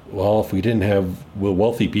 if we didn't have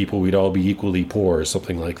wealthy people, we'd all be equally poor, or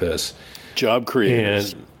something like this. Job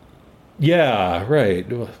creators. And yeah, right.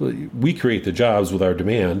 We create the jobs with our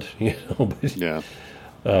demand, But,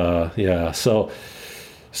 yeah.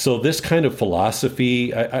 So this kind of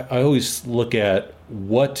philosophy, I always look at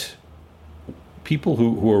what people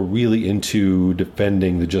who are really into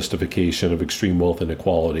defending the justification of extreme wealth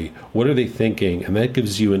inequality, what are they thinking? And that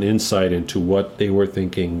gives you an insight into what they were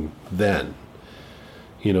thinking then.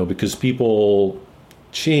 Because people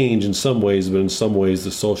change in some ways, but in some ways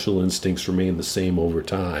the social instincts remain the same over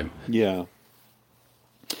time. Yeah.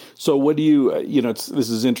 So what do you, this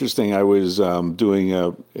is interesting. I was doing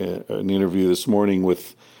an interview this morning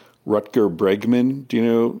with Rutger Bregman. Do you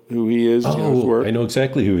know who he is? Do you know his work? I know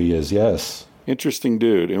exactly who he is, yes. Interesting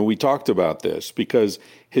dude. And we talked about this because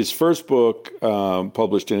his first book,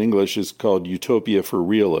 published in English, is called Utopia for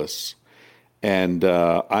Realists. And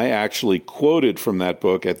I actually quoted from that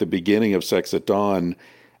book at the beginning of Sex at Dawn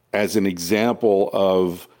as an example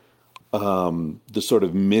of the sort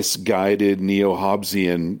of misguided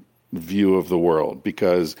neo-Hobbesian view of the world.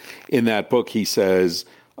 Because in that book he says,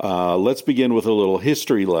 let's begin with a little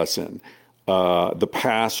history lesson. The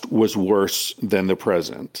past was worse than the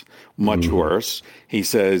present, much worse. He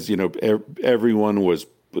says, everyone was,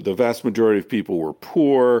 the vast majority of people were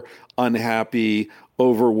poor, unhappy,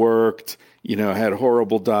 overworked, had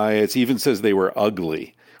horrible diets. He even says they were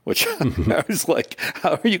ugly, which I was like,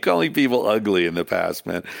 how are you calling people ugly in the past,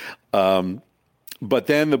 man? But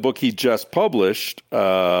then the book he just published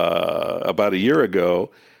about a year ago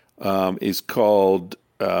is called...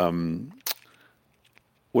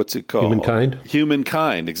 what's it called? Humankind?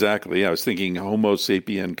 Humankind, exactly. Yeah, I was thinking Homo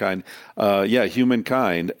sapien kind.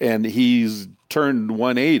 Humankind. And he's turned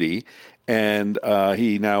 180, and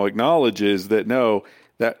he now acknowledges that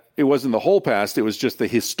that it wasn't the whole past, it was just the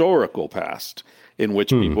historical past in which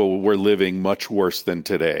people were living much worse than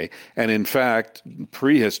today. And in fact,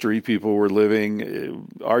 prehistory, people were living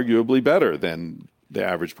arguably better than the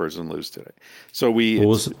average person lives today. So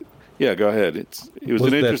go ahead. It was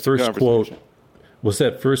an interesting conversation. Was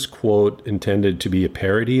that first quote intended to be a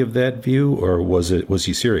parody of that view, or was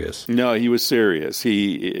he serious? No, he was serious.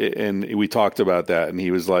 We talked about that, and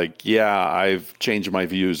he was like, "Yeah, I've changed my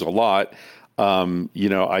views a lot.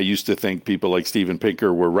 I used to think people like Steven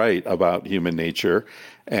Pinker were right about human nature,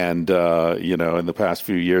 and in the past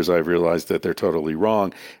few years, I've realized that they're totally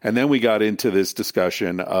wrong." And then we got into this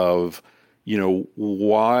discussion of,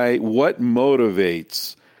 what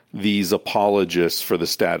motivates these apologists for the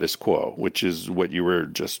status quo, which is what you were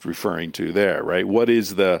just referring to there, right? What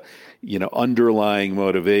is the, underlying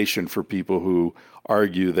motivation for people who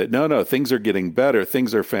argue that, no, things are getting better,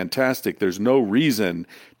 things are fantastic, there's no reason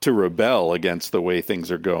to rebel against the way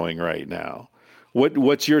things are going right now?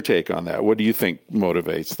 What's your take on that? What do you think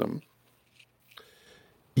motivates them?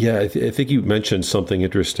 Yeah, I think you mentioned something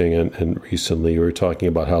interesting, and recently you were talking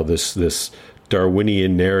about how this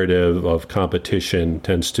Darwinian narrative of competition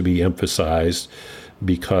tends to be emphasized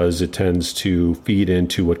because it tends to feed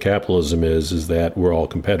into what capitalism is that we're all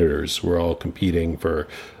competitors. We're all competing for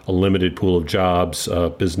a limited pool of jobs.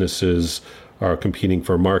 Businesses are competing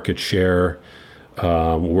for market share.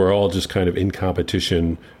 We're all just kind of in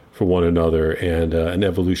competition for one another, and an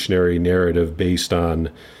evolutionary narrative based on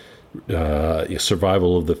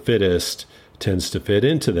survival of the fittest tends to fit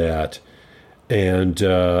into that. And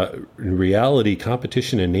in reality,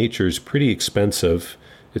 competition in nature is pretty expensive.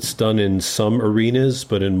 It's done in some arenas,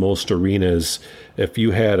 but in most arenas, if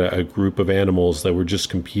you had a group of animals that were just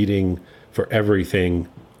competing for everything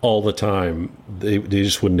all the time, they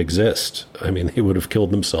just wouldn't exist. I mean, they would have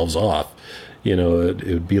killed themselves off. It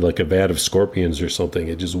would be like a vat of scorpions or something.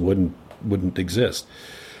 It just wouldn't exist.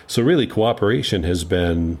 So really, cooperation has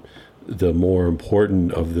been the more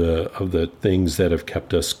important of the things that have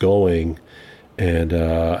kept us going. And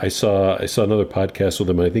I saw another podcast with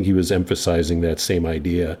him. I think he was emphasizing that same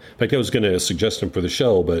idea. In fact, I was going to suggest him for the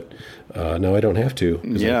show, but now I don't have to.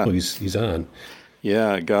 Yeah, he's on.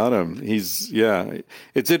 Yeah, got him. It's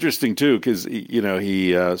interesting too because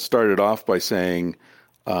he started off by saying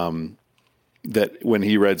that when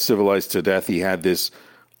he read Civilized to Death, he had this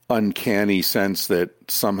uncanny sense that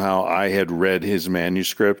somehow I had read his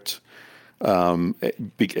manuscript. And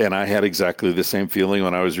I had exactly the same feeling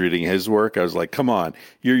when I was reading his work. I was like, come on,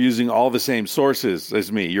 you're using all the same sources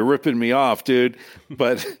as me. You're ripping me off, dude.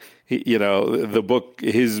 But, the book,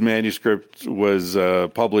 his manuscript was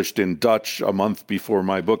published in Dutch a month before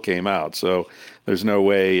my book came out. So there's no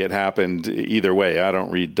way it happened either way. I don't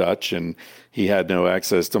read Dutch, and he had no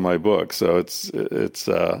access to my book. So it's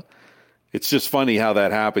just funny how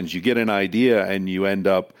that happens. You get an idea and you end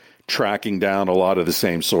up tracking down a lot of the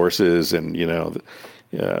same sources and,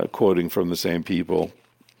 quoting from the same people.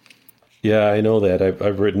 Yeah, I know that.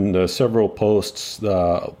 I've written several posts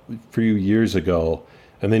a few years ago,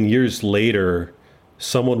 and then years later,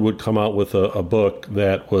 someone would come out with a book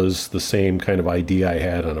that was the same kind of idea I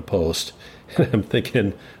had on a post. And I'm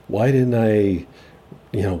thinking, why didn't I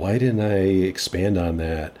expand on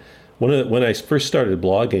that? When I first started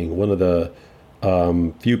blogging, one of the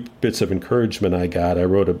few bits of encouragement I got, I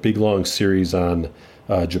wrote a big long series on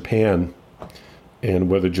Japan, and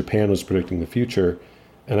whether Japan was predicting the future.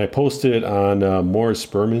 And I posted it on Morris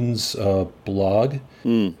Berman's blog.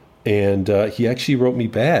 And he actually wrote me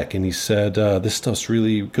back, and he said, this stuff's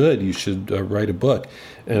really good. You should write a book.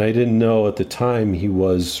 And I didn't know at the time he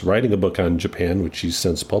was writing a book on Japan, which he's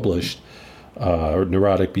since published, or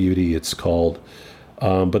Neurotic Beauty, it's called.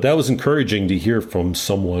 But that was encouraging to hear from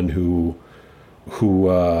someone who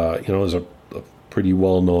is a pretty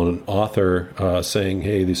well-known author saying,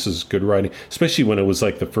 hey, this is good writing. Especially when it was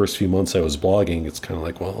like the first few months I was blogging. It's kind of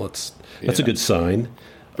like, well, that's a good sign.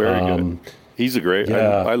 Very good. He's a great.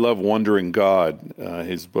 Yeah. I love Wandering God.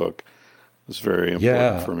 His book was very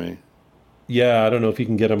important for me. Yeah, I don't know if you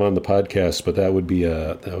can get him on the podcast, but that would be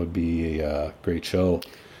a great show.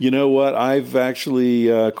 You know what? I've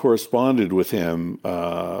actually corresponded with him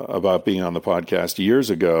about being on the podcast years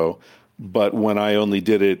ago, but when I only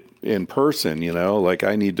did it in person, like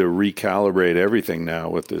I need to recalibrate everything now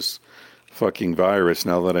with this fucking virus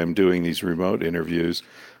now that I'm doing these remote interviews.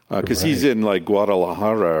 Because he's in like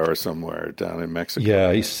Guadalajara or somewhere down in Mexico.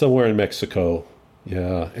 Yeah, he's somewhere in Mexico.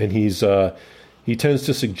 Yeah, and he tends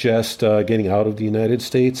to suggest getting out of the United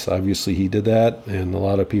States. Obviously, he did that, and a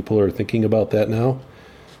lot of people are thinking about that now.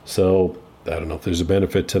 So I don't know if there's a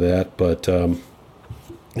benefit to that, but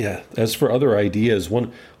yeah. As for other ideas,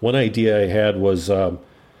 one idea I had was it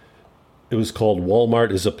was called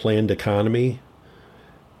Walmart is a Planned Economy,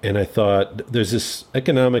 and I thought there's this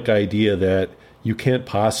economic idea that you can't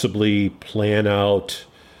possibly plan out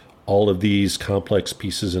all of these complex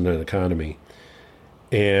pieces in an economy.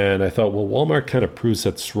 And I thought, well, Walmart kind of proves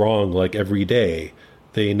that's wrong. Like every day,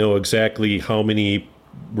 they know exactly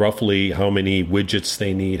roughly how many widgets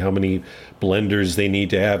they need, how many blenders they need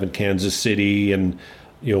to have in Kansas City, and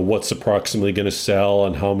what's approximately going to sell,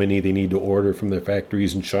 and how many they need to order from their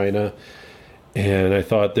factories in China. And I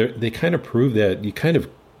thought they kind of prove that you kind of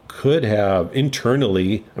could have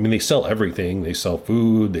internally, I mean, they sell everything. They sell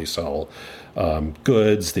food, they sell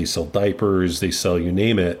goods, they sell diapers, they sell you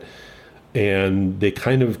name it. And they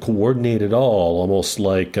kind of coordinate it all, almost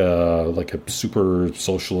like a super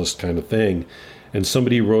socialist kind of thing. And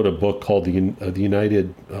somebody wrote a book called the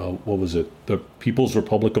United, what was it? The People's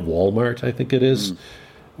Republic of Walmart, I think it is,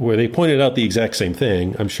 where they pointed out the exact same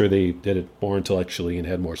thing. I'm sure they did it more intellectually and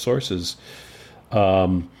had more sources.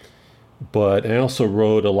 But I also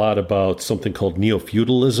wrote a lot about something called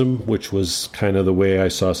neo-feudalism, which was kind of the way I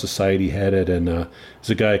saw society headed. And there's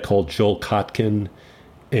a guy called Joel Kotkin,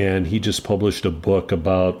 and he just published a book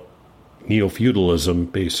about neo-feudalism,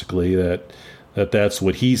 basically, that's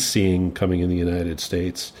what he's seeing coming in the United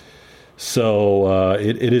States. So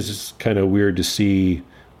it is kind of weird to see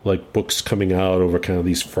like books coming out over kind of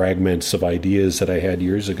these fragments of ideas that I had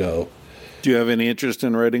years ago. Do you have any interest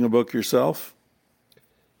in writing a book yourself?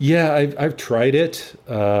 Yeah, I've tried it,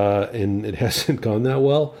 and it hasn't gone that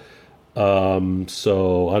well.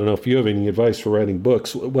 So I don't know if you have any advice for writing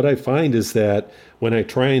books. What I find is that when I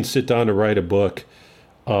try and sit down to write a book,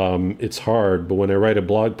 it's hard, but when I write a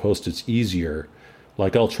blog post, it's easier.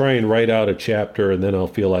 Like I'll try and write out a chapter, and then I'll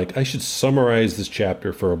feel like I should summarize this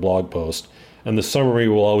chapter for a blog post, and the summary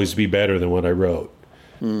will always be better than what I wrote.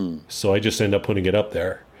 So I just end up putting it up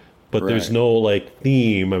there. But there's no like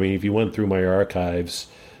theme. I mean, if you went through my archives,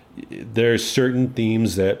 there's certain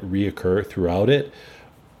themes that reoccur throughout it,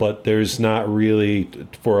 but there's not really,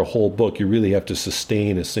 for a whole book, you really have to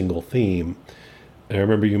sustain a single theme. And I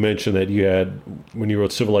remember you mentioned that you had, when you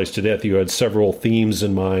wrote Civilized to Death, you had several themes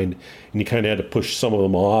in mind, and you kind of had to push some of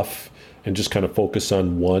them off and just kind of focus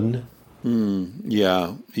on one.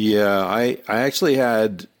 Yeah. I actually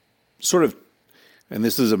had sort of, and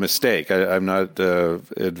this is a mistake, I'm not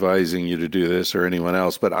advising you to do this or anyone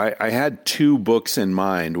else, but I had two books in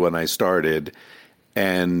mind when I started,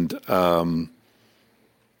 and and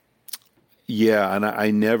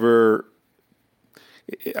I never...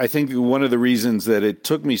 I think one of the reasons that it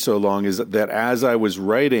took me so long is that as I was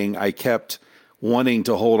writing, I kept wanting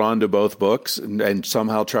to hold on to both books and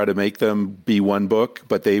somehow try to make them be one book,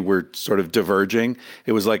 but they were sort of diverging.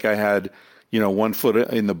 It was like I had, 1 foot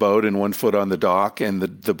in the boat and 1 foot on the dock, and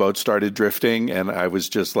the boat started drifting, and I was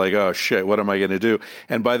just like, oh shit, what am I going to do?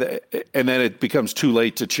 And then it becomes too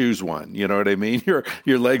late to choose one. You know what I mean?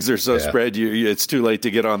 Your legs are so spread, it's too late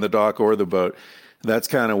to get on the dock or the boat. That's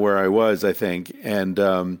kind of where I was, I think. And,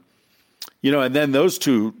 and then those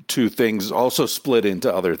two things also split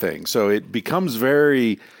into other things. So it becomes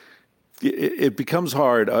it becomes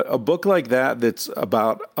hard. A book like that's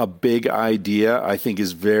about a big idea, I think,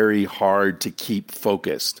 is very hard to keep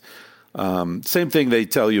focused. Same thing they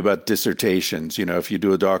tell you about dissertations. You know, if you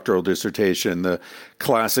do a doctoral dissertation, the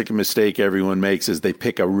classic mistake everyone makes is they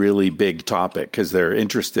pick a really big topic because they're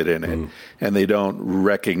interested in it, and they don't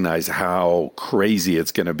recognize how crazy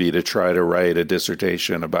it's going to be to try to write a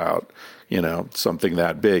dissertation about, you know, something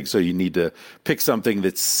that big. So you need to pick something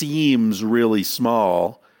that seems really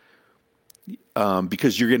small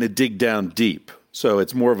because you're going to dig down deep. So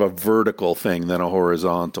it's more of a vertical thing than a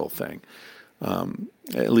horizontal thing.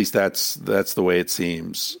 At least that's the way it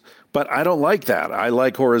seems. But I don't like that. I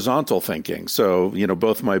like horizontal thinking. So, you know,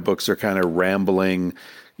 both my books are kind of rambling,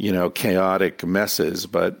 you know, chaotic messes,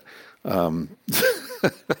 but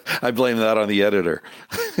I blame that on the editor.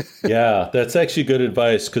 Yeah, that's actually good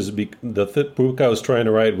advice, because the book I was trying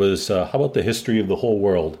to write was, how about the history of the whole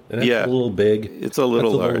world? And that's a little big. It's a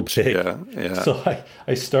little large. Yeah. So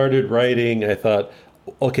I started writing. I thought,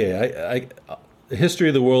 okay, the history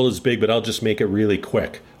of the world is big, but I'll just make it really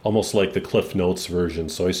quick, almost like the Cliff Notes version.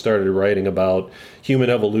 So I started writing about human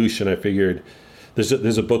evolution. I figured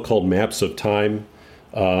there's a book called Maps of Time,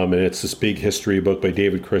 and it's this big history book by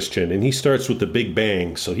David Christian, and he starts with the Big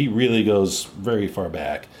Bang, so he really goes very far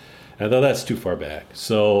back. And I thought that's too far back.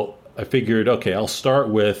 So I figured, okay, I'll start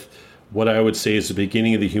with what I would say is the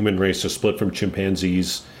beginning of the human race, a split from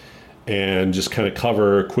chimpanzees, and just kind of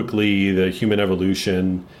cover quickly the human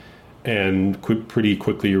evolution. And pretty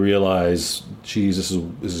quickly you realize, geez, this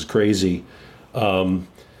is crazy.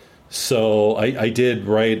 So I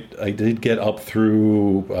did get up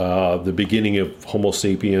through the beginning of Homo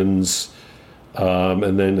sapiens,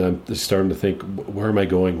 and then I'm starting to think, where am I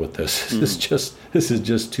going with this? This is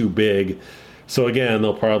just too big. So again,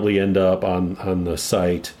 they'll probably end up on the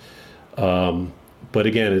site. But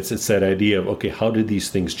again, it's that idea of, okay, how did these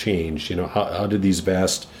things change? You know, how did these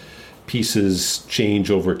vast pieces change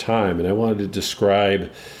over time? And I wanted to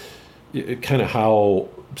describe kind of how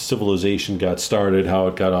civilization got started, how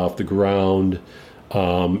it got off the ground,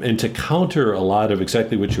 and to counter a lot of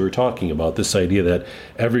exactly what you were talking about, this idea that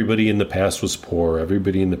everybody in the past was poor,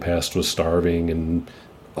 everybody in the past was starving and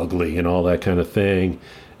ugly and all that kind of thing.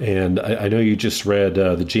 And I know you just read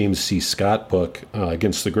the James C. Scott book,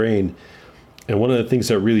 Against the Grain. And one of the things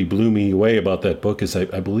that really blew me away about that book is I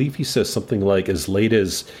believe he says something like as late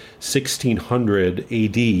as 1600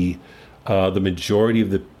 AD, the majority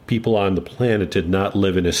of the people on the planet did not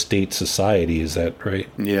live in a state society. Is that right?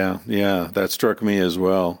 Yeah, that struck me as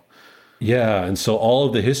well. Yeah, and so all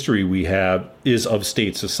of the history we have is of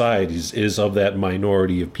state societies, is of that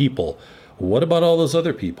minority of people. What about all those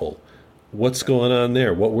other people? What's going on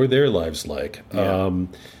there? What were their lives like? Yeah.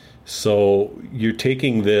 So you're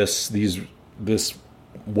taking this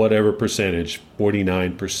whatever percentage,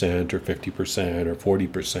 49% or 50% or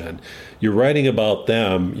 40%, you're writing about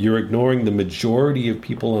them, you're ignoring the majority of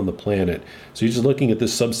people on the planet. So you're just looking at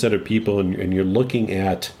this subset of people, and you're looking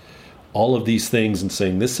at all of these things and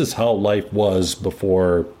saying, this is how life was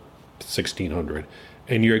before 1600.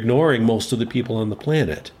 And you're ignoring most of the people on the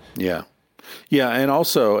planet. Yeah. Yeah, and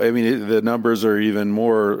also, I mean, the numbers are even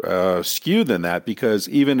more skewed than that, because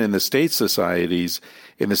even in the state societies,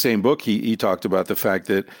 in the same book, he talked about the fact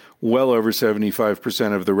that well over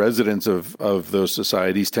 75% of the residents of those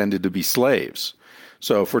societies tended to be slaves.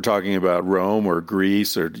 So if we're talking about Rome or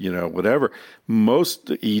Greece or, you know, whatever,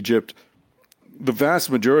 most Egypt, the vast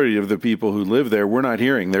majority of the people who live there, we're not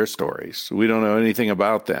hearing their stories. We don't know anything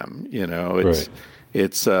about them. You know,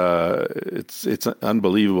 it's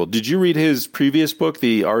unbelievable. Did you read his previous book,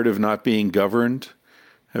 The Art of Not Being Governed?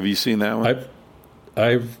 Have you seen that one?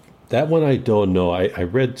 That one I don't know. I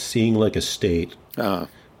read Seeing Like a State. That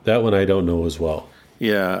one I don't know as well.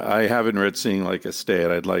 Yeah, I haven't read Seeing Like a State.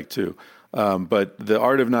 I'd like to. But The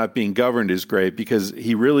Art of Not Being Governed is great, because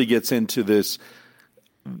he really gets into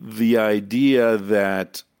the idea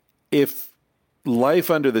that if life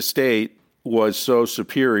under the state was so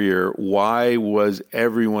superior, why was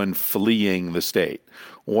everyone fleeing the state?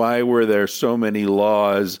 Why were there so many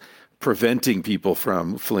laws preventing people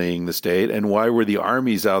from fleeing the state? And why were the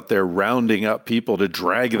armies out there rounding up people to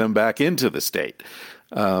drag them back into the state?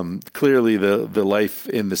 Clearly, the life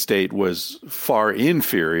in the state was far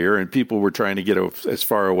inferior, and people were trying to get as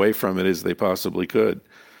far away from it as they possibly could.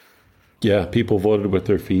 Yeah, people voted with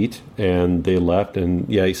their feet, and they left. And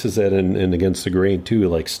yeah, he says that in Against the Grain too.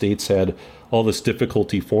 Like, states had all this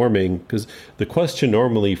difficulty forming, because the question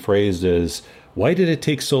normally phrased is, why did it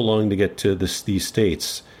take so long to get to these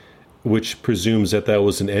states? Which presumes that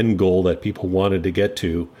was an end goal that people wanted to get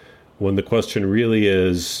to, when the question really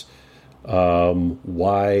is,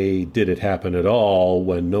 why did it happen at all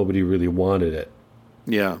when nobody really wanted it?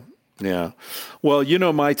 Yeah. Yeah. Well, you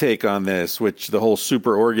know my take on this, which the whole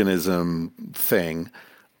superorganism thing,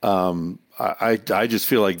 I just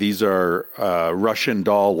feel like these are Russian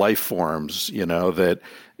doll life forms, that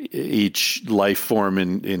each life form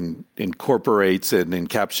incorporates and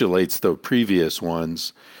encapsulates the previous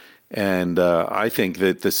ones. And I think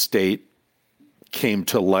that the state came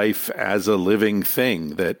to life as a living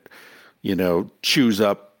thing that, chews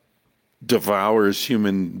up, devours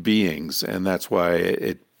human beings. And that's why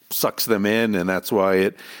it sucks them in. And that's why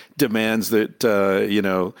it demands that,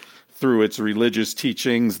 through its religious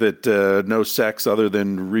teachings that no sex other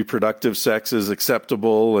than reproductive sex is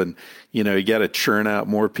acceptable. And, you got to churn out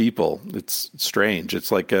more people. It's strange.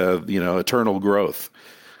 It's like, eternal growth,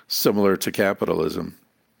 similar to capitalism.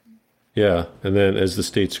 Yeah, and then as the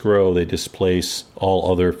states grow, they displace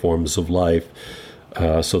all other forms of life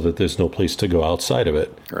so that there's no place to go outside of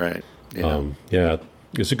it. Right. Yeah.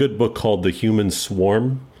 There's a good book called The Human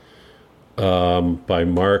Swarm by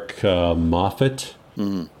Mark Moffat,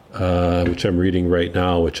 which I'm reading right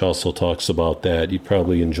now, which also talks about that. You'd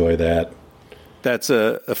probably enjoy that. That's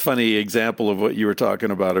a funny example of what you were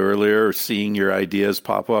talking about earlier, seeing your ideas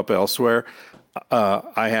pop up elsewhere.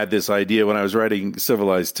 I had this idea when I was writing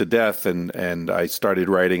Civilized to Death, and I started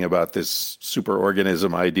writing about this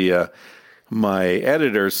superorganism idea. My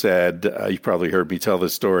editor said, you probably heard me tell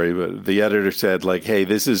this story, but the editor said, like, hey,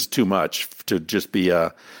 this is too much to just be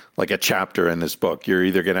a chapter in this book. You're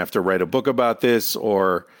either going to have to write a book about this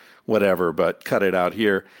or whatever, but cut it out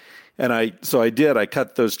here. And I did. I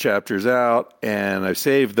cut those chapters out and I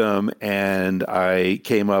saved them, and I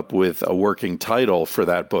came up with a working title for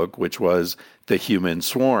that book, which was The Human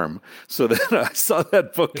Swarm. So then I saw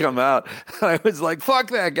that book come out and I was like, fuck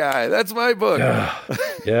that guy. That's my book.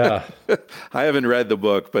 Yeah. I haven't read the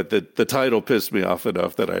book, but the title pissed me off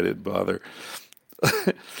enough that I didn't bother.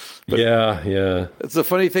 Yeah. It's the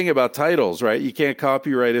funny thing about titles, right? You can't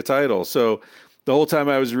copyright a title. So the whole time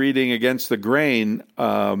I was reading Against the Grain,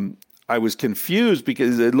 I was confused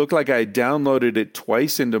because it looked like I downloaded it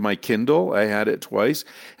twice into my Kindle. I had it twice.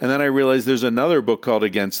 And then I realized there's another book called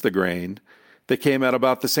Against the Grain that came out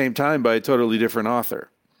about the same time by a totally different author.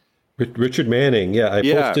 Richard Manning. Yeah, I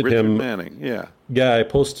posted Richard him. Manning. Yeah. Yeah, I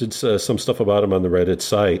posted some stuff about him on the Reddit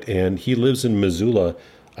site, and he lives in Missoula.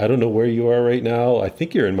 I don't know where you are right now. I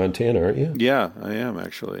think you're in Montana, aren't you? Yeah, I am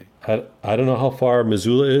actually. I don't know how far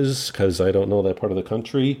Missoula is because I don't know that part of the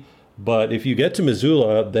country. But if you get to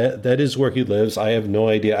Missoula, that is where he lives. I have no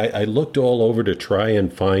idea. I looked all over to try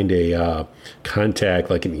and find a contact,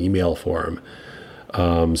 like an email for him,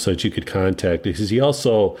 so that you could contact. Because he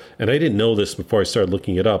also, and I didn't know this before I started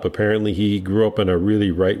looking it up, apparently he grew up in a really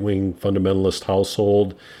right-wing fundamentalist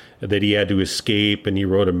household that he had to escape, and he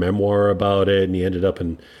wrote a memoir about it, and he ended up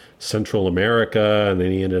in Central America, and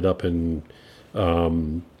then he ended up in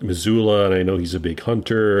Missoula, and I know he's a big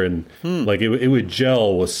hunter, and like it would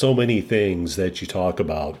gel with so many things that you talk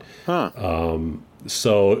about.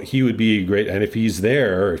 So he would be great, and if he's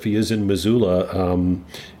there, if he is in Missoula,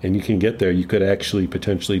 and you can get there, you could actually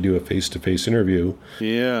potentially do a face-to-face interview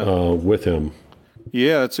with him.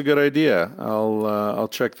 Yeah, it's a good idea. I'll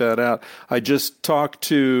check that out. I just talked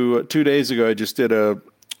to 2 days ago. I just did a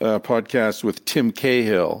podcast with Tim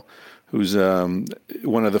Cahill, who's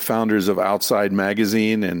one of the founders of Outside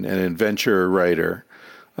Magazine and an adventure writer,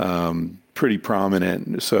 pretty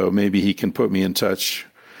prominent. So maybe he can put me in touch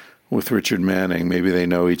with Richard Manning. Maybe they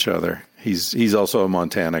know each other. He's also a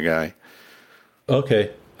Montana guy.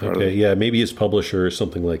 Okay. Yeah, maybe his publisher or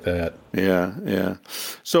something like that. Yeah.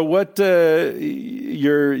 So what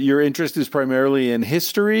your interest is primarily in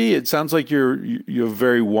history? It sounds like you're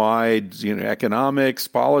very wide, economics,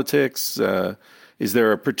 politics. Is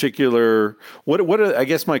there a particular I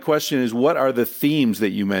guess my question is, what are the themes that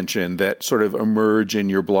you mentioned that sort of emerge in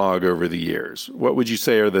your blog over the years? What would you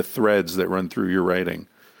say are the threads that run through your writing?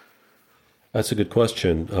 That's a good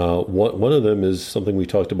question. One of them is something we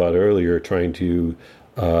talked about earlier, trying to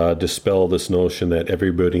dispel this notion that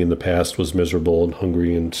everybody in the past was miserable and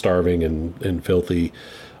hungry and starving and filthy.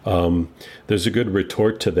 There's a good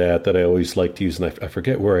retort to that I always like to use, and I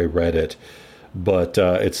forget where I read it, but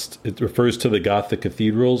it refers to the Gothic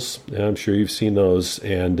cathedrals. I'm sure you've seen those,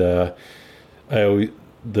 and the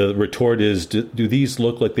retort is, do these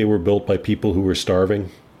look like they were built by people who were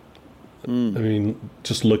starving? I mean,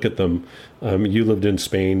 just look at them. You lived in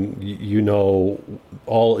Spain. You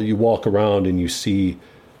walk around and you see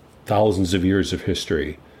thousands of years of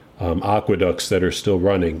history, aqueducts that are still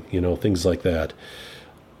running, things like that.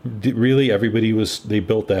 Really, they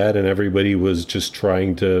built that and everybody was just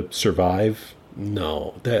trying to survive?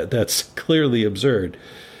 No, that's clearly absurd.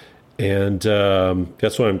 And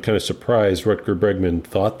that's why I'm kind of surprised Rutger Bregman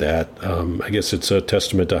thought that. I guess it's a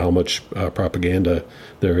testament to how much propaganda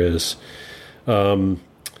there is.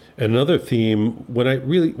 Another theme, when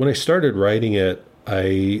I started writing it,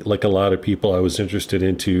 I, like a lot of people, I was interested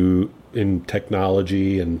in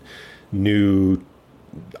technology and new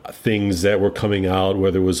things that were coming out,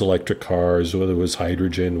 whether it was electric cars, whether it was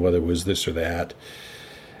hydrogen, whether it was this or that.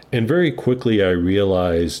 And very quickly I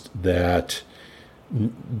realized that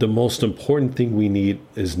the most important thing we need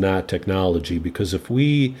is not technology, because if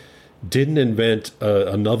we didn't invent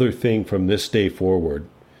another thing from this day forward,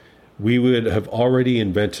 we would have already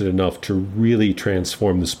invented enough to really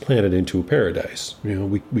transform this planet into a paradise. You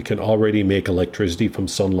know, we can already make electricity from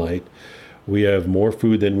sunlight. We have more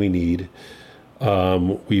food than we need.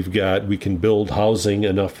 We can build housing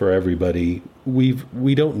enough for everybody.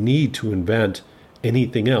 We don't need to invent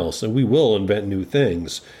anything else, and we will invent new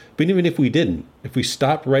things. But even if we didn't, if we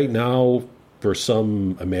stopped right now for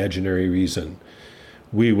some imaginary reason,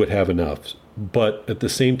 we would have enough. But at the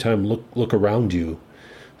same time, look around you.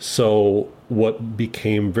 So what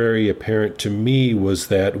became very apparent to me was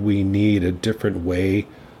that we need a different way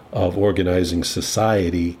of organizing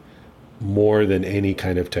society more than any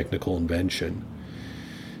kind of technical invention.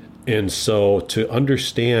 And so to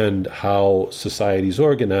understand how society is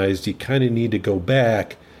organized, you kind of need to go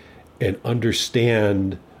back and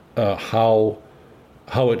understand how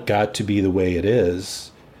it got to be the way it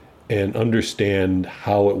is, and understand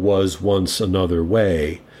how it was once another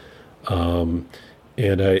way.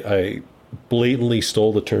 And I blatantly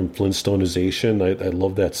stole the term Flintstoneization. I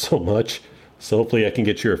love that so much. So hopefully I can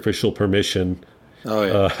get your official permission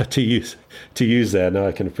to use that. Now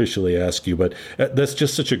I can officially ask you. But that's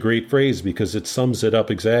just such a great phrase, because it sums it up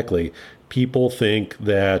exactly. People think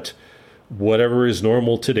that whatever is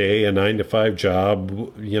normal today, a 9-to-5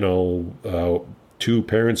 job, 2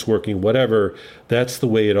 parents working, whatever, that's the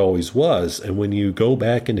way it always was. And when you go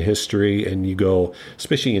back into history and you go,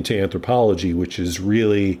 especially into anthropology, which is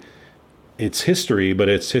really, it's history, but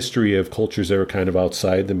it's history of cultures that are kind of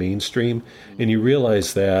outside the mainstream, and you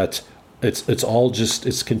realize that it's all just,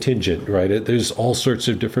 it's contingent, right? There's all sorts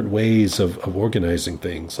of different ways of organizing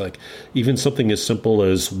things. Like even something as simple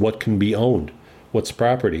as what can be owned, what's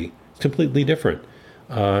property, completely different.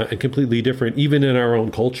 And completely different, even in our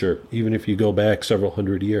own culture, even if you go back several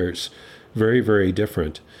hundred years, very, very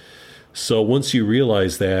different. So once you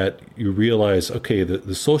realize that, you realize, okay,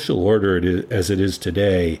 the social order as it is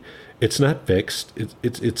today, it's not fixed.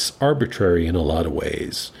 It's arbitrary in a lot of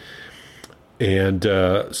ways. And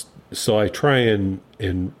so I try and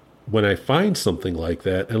when I find something like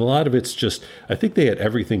that, and a lot of it's just, I think they had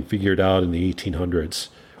everything figured out in the 1800s.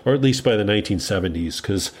 Or at least by the 1970s,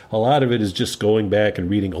 because a lot of it is just going back and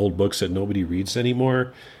reading old books that nobody reads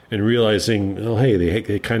anymore and realizing, oh, hey,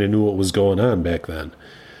 they kind of knew what was going on back then.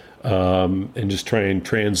 And just try and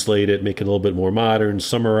translate it, make it a little bit more modern,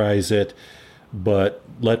 summarize it, but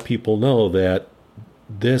let people know that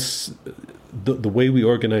the way we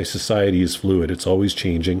organize society is fluid. It's always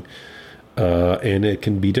changing, and it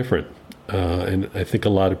can be different. And I think a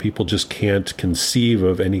lot of people just can't conceive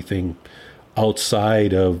of anything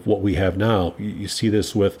outside of what we have now. You see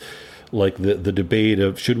this with like the debate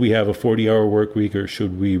of, should we have a 40-hour work week or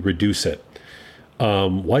should we reduce it?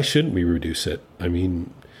 Why shouldn't we reduce it? I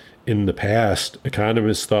mean, in the past,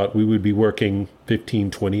 economists thought we would be working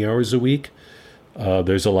 15, 20 hours a week.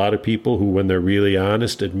 There's a lot of people who, when they're really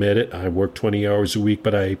honest, admit it. I work 20 hours a week,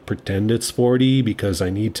 but I pretend it's 40 because I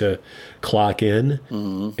need to clock in.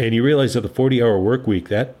 Mm-hmm. And you realize that the 40-hour work week,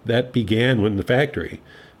 that began in the factory,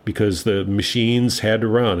 because the machines had to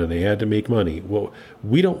run and they had to make money. Well,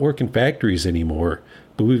 we don't work in factories anymore,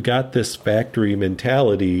 but we've got this factory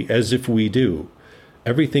mentality as if we do.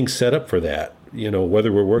 Everything's set up for that.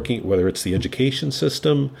 Whether it's the education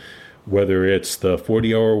system, whether it's the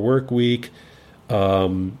 40-hour work week,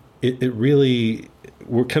 it really,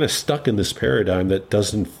 we're kind of stuck in this paradigm that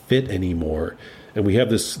doesn't fit anymore. And we have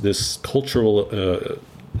this cultural,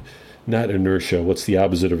 not inertia. What's the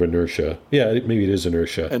opposite of inertia? Yeah, maybe it is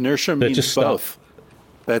inertia. Inertia means both.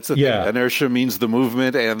 That's the thing. Inertia means the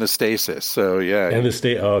movement and the stasis. So yeah. And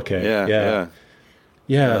the okay.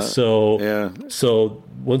 Yeah. So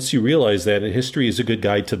once you realize that, and history is a good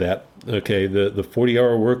guide to that. Okay, the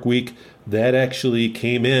 40-hour work week, that actually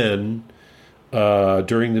came in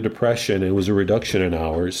during the Depression. It was a reduction in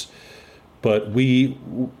hours. But we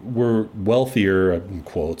were wealthier, in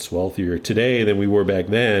quotes, wealthier today than we were back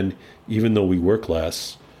then, even though we work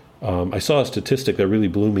less. I saw a statistic that really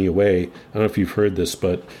blew me away. I don't know if you've heard this,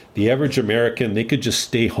 but the average American, they could just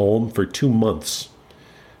stay home for 2 months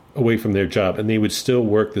away from their job, and they would still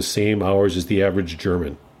work the same hours as the average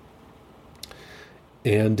German.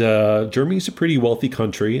 And Germany's a pretty wealthy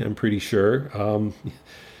country, I'm pretty sure.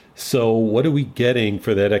 So what are we getting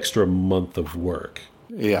for that extra month of work?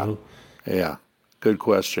 Yeah. Yeah. Good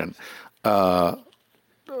question.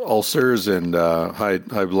 Ulcers and high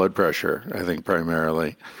blood pressure, I think,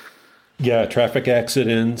 primarily. Yeah, traffic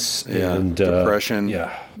accidents and depression.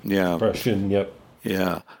 Yeah. Depression, yep.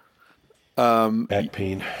 Yeah. Back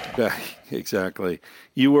pain. Exactly.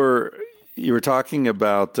 You were talking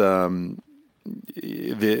about how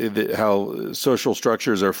social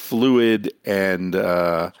structures are fluid, and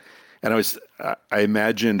I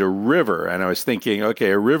imagined a river, and I was thinking,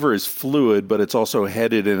 okay, a river is fluid, but it's also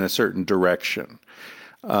headed in a certain direction.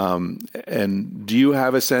 And do you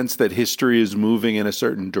have a sense that history is moving in a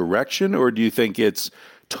certain direction, or do you think it's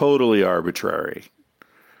totally arbitrary?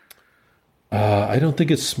 I don't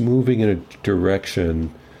think it's moving in a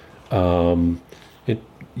direction.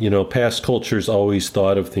 Past cultures always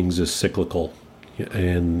thought of things as cyclical,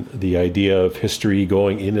 and the idea of history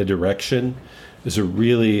going in a direction is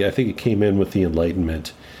I think it came in with the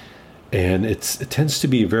Enlightenment. And it tends to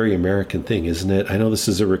be a very American thing, isn't it? I know this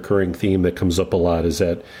is a recurring theme that comes up a lot, is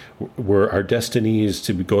that our destiny is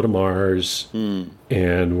to go to Mars,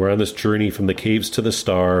 and we're on this journey from the caves to the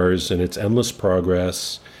stars, and it's endless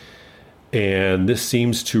progress. And this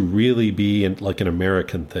seems to really be like an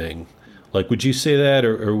American thing. Like, would you say that,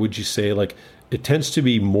 or would you say, like, it tends to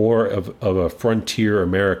be more of a frontier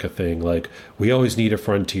America thing? Like, we always need a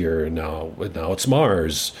frontier, and now it's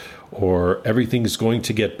Mars. Or everything's going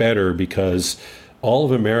to get better because all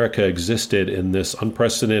of America existed in this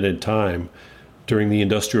unprecedented time during the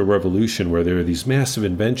Industrial Revolution, where there are these massive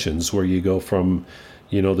inventions where you go from,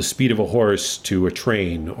 the speed of a horse to a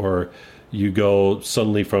train, or you go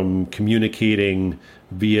suddenly from communicating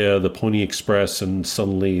via the Pony Express, and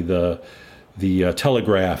suddenly the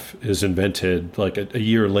telegraph is invented like a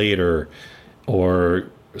year later, or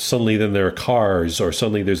suddenly then there are cars, or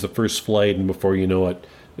suddenly there's the first flight, and before you know it,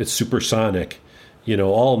 it's supersonic,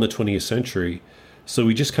 all in the 20th century. So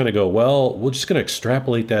we just kind of go, well, we're just going to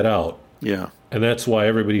extrapolate that out. Yeah. And that's why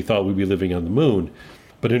everybody thought we'd be living on the moon.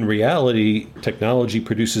 But in reality, technology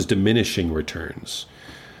produces diminishing returns.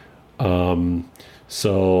 And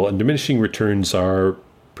diminishing returns are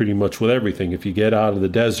pretty much with everything. If you get out of the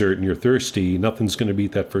desert and you're thirsty, nothing's going to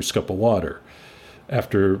beat that first cup of water.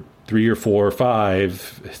 After 3 or 4 or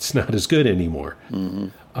 5, it's not as good anymore.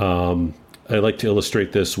 Mm-hmm. I like to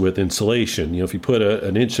illustrate this with insulation. If you put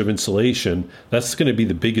an inch of insulation, that's going to be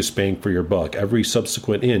the biggest bang for your buck. Every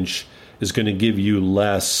subsequent inch is going to give you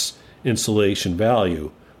less insulation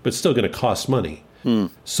value, but it's still going to cost money.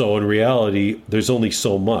 So in reality, there's only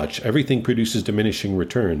so much. Everything produces diminishing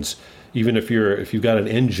returns. Even if you've got an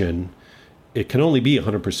engine, it can only be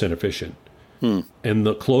 100% efficient. And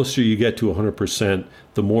the closer you get to 100%,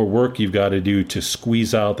 the more work you've got to do to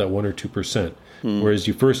squeeze out that 1 or 2%. Whereas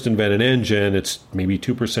you first invent an engine, it's maybe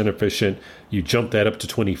 2% efficient. You jump that up to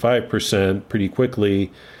 25% pretty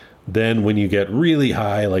quickly. Then when you get really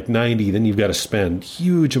high, like 90, then you've got to spend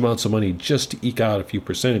huge amounts of money just to eke out a few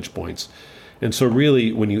percentage points. And so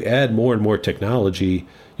really, when you add more and more technology,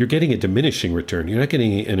 you're getting a diminishing return. You're not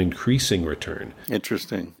getting an increasing return.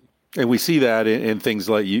 Interesting. And we see that in things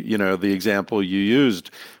like, the example you used,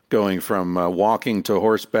 going from walking to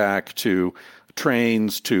horseback to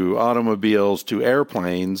trains to automobiles to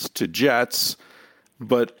airplanes to jets.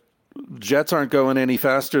 But jets aren't going any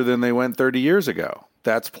faster than they went 30 years ago.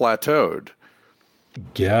 That's plateaued.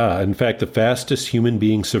 Yeah. In fact, the fastest human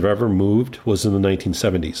beings have ever moved was in the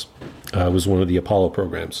 1970s. It was one of the Apollo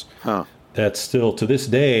programs. That still, to this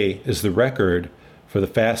day, is the record for the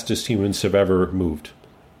fastest humans have ever moved.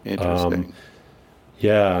 Interesting.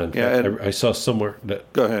 I saw somewhere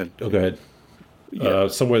that... Go ahead. Oh, go ahead.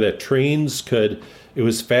 Somewhere that trains it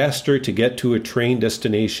was faster to get to a train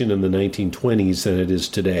destination in the 1920s than it is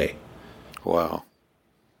today. Wow.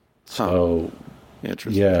 So,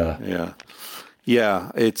 interesting. Yeah.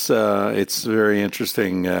 Yeah, it's very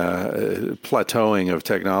interesting plateauing of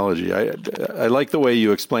technology. I like the way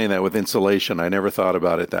you explain that with insulation. I never thought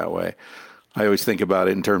about it that way. I always think about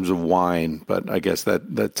it in terms of wine, but I guess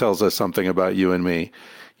that tells us something about you and me.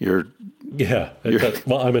 Well,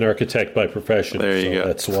 I'm an architect by profession. There you go.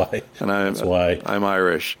 That's why. And that's why I'm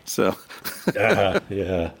Irish. So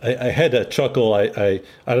yeah. I had a chuckle. I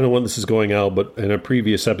don't know when this is going out, but in a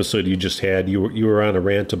previous episode you just had, you were on a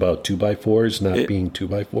rant about 2x4s not being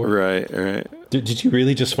 2x4. Right. Did you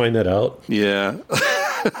really just find that out? Yeah.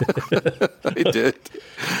 I did.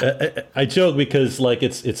 I joke because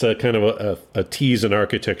it's a kind of a tease in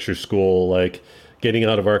architecture school, like getting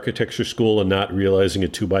out of architecture school and not realizing a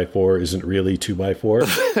 2x4 isn't really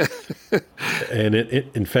 2x4. And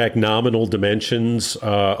in fact, nominal dimensions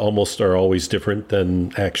almost are always different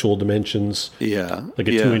than actual dimensions. Yeah. Like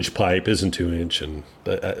a 2-inch pipe isn't 2-inch. And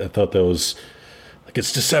I thought that was like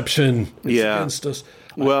it's deception. It's against us.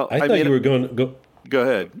 Well, I thought you were going to go. Go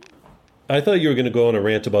ahead. I thought you were going to go on a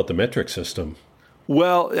rant about the metric system.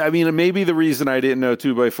 Well, I mean, maybe the reason I didn't know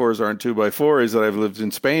 2x4s aren't 2x4 is that I've lived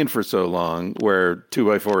in Spain for so long, where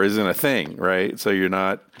 2x4 isn't a thing, right? So you're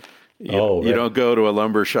not, you don't go to a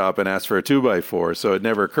lumber shop and ask for a 2x4. So it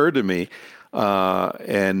never occurred to me.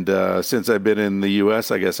 And since I've been in the U.S.,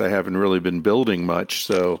 I guess I haven't really been building much.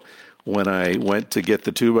 So when I went to get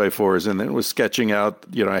the 2x4s and then was sketching out,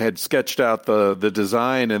 I had sketched out the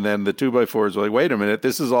design, and then the 2x4s were like, wait a minute,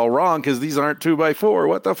 this is all wrong because these aren't 2x4.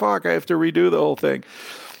 What the fuck? I have to redo the whole thing.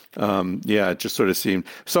 It just sort of seemed.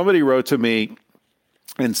 Somebody wrote to me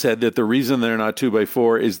and said that the reason they're not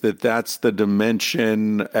 2x4 is that that's the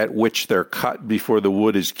dimension at which they're cut before the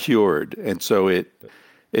wood is cured, and so it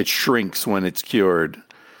shrinks when it's cured.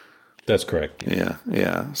 That's correct.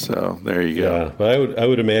 Yeah. So there you go. Yeah, but I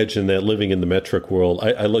would imagine that living in the metric world,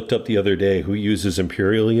 I looked up the other day who uses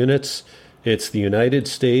imperial units. It's the United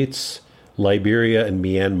States, Liberia, and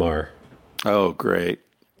Myanmar. Oh, great.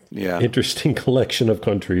 Yeah. Interesting collection of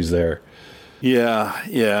countries there. Yeah.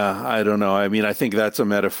 I don't know. I mean, I think that's a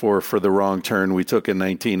metaphor for the wrong turn we took in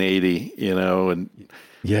 1980, and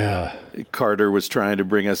yeah, Carter was trying to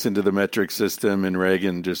bring us into the metric system, and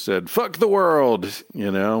Reagan just said, fuck the world,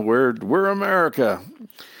 we're America.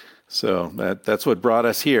 So that's what brought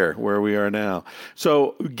us here, where we are now.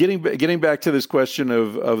 So getting back to this question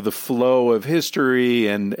of the flow of history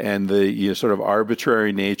and the sort of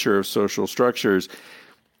arbitrary nature of social structures,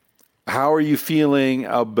 how are you feeling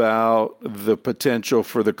about the potential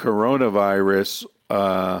for the coronavirus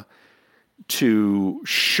to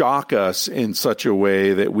shock us in such a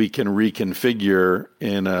way that we can reconfigure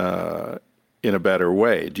in a better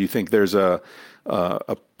way? Do you think there's a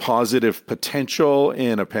positive potential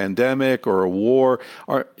in a pandemic or a war?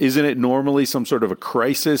 Or isn't it normally some sort of a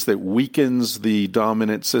crisis that weakens the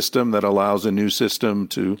dominant system that allows a new system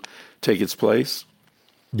to take its place?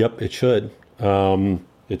 Yep, it should.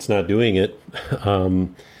 It's not doing it.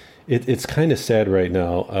 It's kind of sad right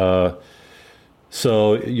now.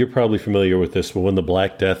 So you're probably familiar with this, but when the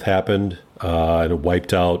Black Death happened, and it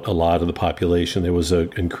wiped out a lot of the population, there was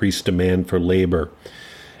an increased demand for labor.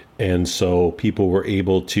 And so people were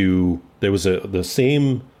able to, the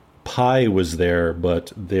same pie was there,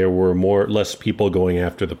 but there were less people going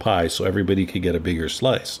after the pie, so everybody could get a bigger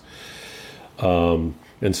slice. And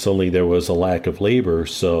suddenly there was a lack of labor,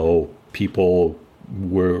 so people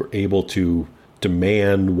were able to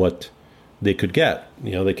demand what they could get.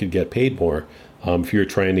 They could get paid more. If you're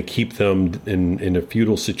trying to keep them in a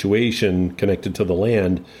feudal situation connected to the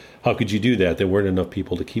land, how could you do that? There weren't enough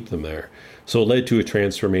people to keep them there. So it led to a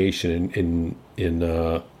transformation in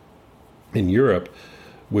Europe,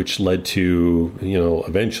 which led to,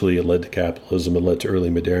 eventually it led to capitalism, it led to early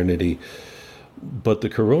modernity. But the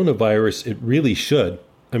coronavirus, it really should.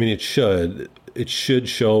 It should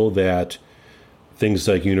show that things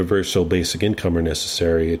like universal basic income are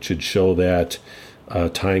necessary. It should show that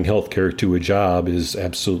tying healthcare to a job is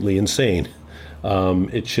absolutely insane.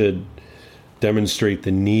 It should demonstrate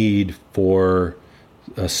the need for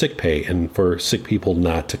sick pay and for sick people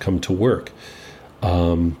not to come to work.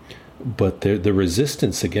 But the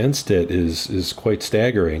resistance against it is quite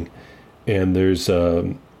staggering. And there's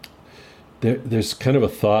kind of a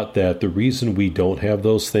thought that the reason we don't have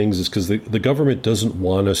those things is because the government doesn't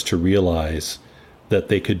want us to realize that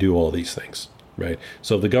they could do all these things. Right.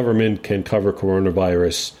 So if the government can cover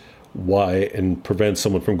coronavirus, and prevent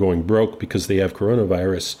someone from going broke because they have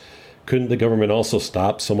coronavirus, couldn't the government also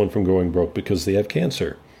stop someone from going broke because they have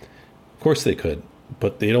cancer? Of course they could,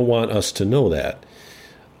 but they don't want us to know that.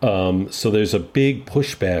 So there's a big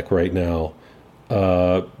pushback right now,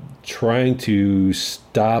 trying to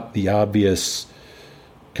stop the obvious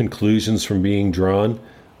conclusions from being drawn.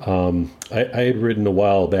 I had written a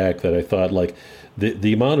while back that I thought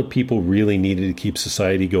the amount of people really needed to keep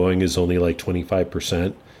society going is only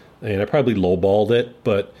 25%. And I probably lowballed it,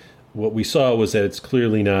 but what we saw was that it's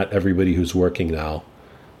clearly not everybody who's working now.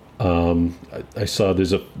 I saw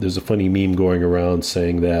there's a funny meme going around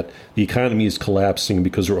saying that the economy is collapsing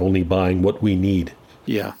because we're only buying what we need.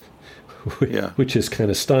 Yeah. Which is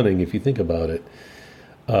kind of stunning if you think about it.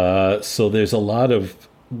 So there's a lot of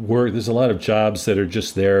work. There's a lot of jobs that are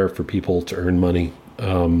just there for people to earn money.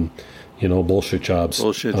 Bullshit jobs.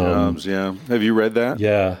 Bullshit jobs. Yeah. Have you read that?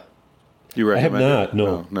 Yeah. You recommend I have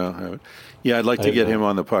not. it? No, I haven't. Yeah, I'd like to get him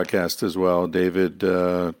on the podcast as well, David.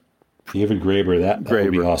 David Graeber. That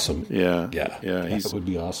would be awesome. Yeah. That would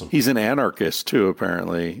be awesome. He's an anarchist too.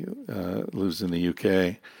 Apparently, lives in the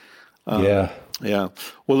UK. Yeah.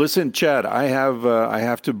 Well, listen, Chad, I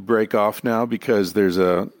have to break off now because there's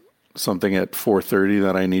a something at 4:30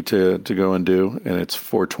 that I need to go and do, and it's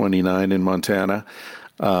 4:29 in Montana.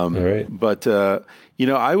 All right. But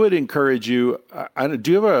I would encourage you.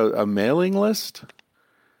 Do you have a mailing list?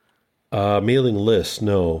 Mailing list?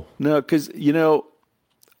 No. No, because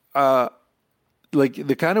like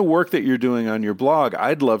the kind of work that you're doing on your blog,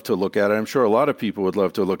 I'd love to look at it. I'm sure a lot of people would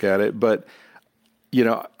love to look at it, but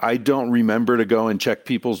I don't remember to go and check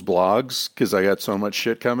people's blogs because I got so much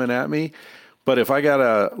shit coming at me. But if I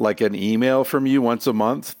got an email from you once a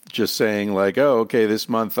month, just saying like, oh, okay, this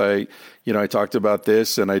month I talked about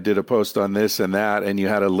this and I did a post on this and that, and you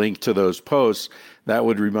had a link to those posts, that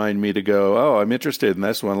would remind me to go, oh, I'm interested in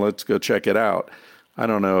this one. Let's go check it out. I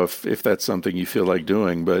don't know if that's something you feel like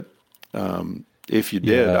doing, but if you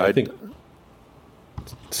did, I think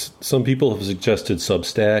some people have suggested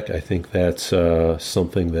Substack. I think that's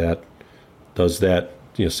something that does that.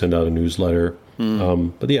 Send out a newsletter.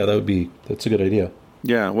 But yeah, that's a good idea.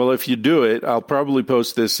 Yeah. Well, if you do it, I'll probably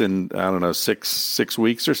post this in, I don't know, six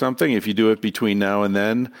weeks or something. If you do it between now and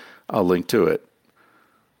then, I'll link to it.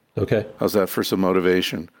 Okay. How's that for some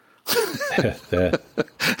motivation?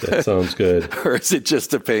 that sounds good. Or is it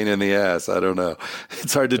just a pain in the ass? I don't know.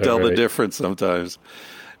 It's hard to tell the difference sometimes.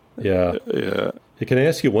 Yeah. Yeah. Hey, can I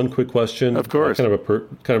ask you one quick question? Of course. Kind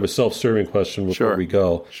of a self-serving question before we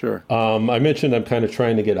go. Sure. I mentioned I'm kind of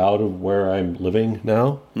trying to get out of where I'm living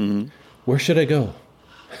now. Mm-hmm. Where should I go?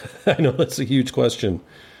 I know that's a huge question,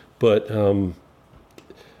 but I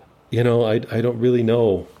don't really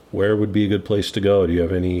know where would be a good place to go. Do you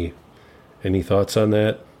have any thoughts on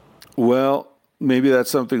that? Well, maybe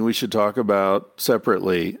that's something we should talk about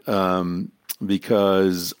separately,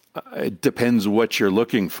 because it depends what you're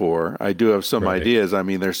looking for. I do have some ideas. I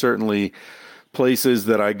mean, there's certainly places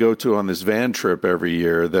that I go to on this van trip every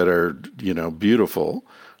year that are, beautiful.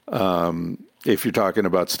 If you're talking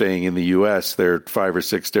about staying in the U.S., there are 5 or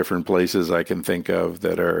 6 different places I can think of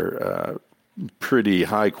that are pretty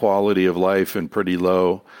high quality of life and pretty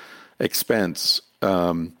low expense.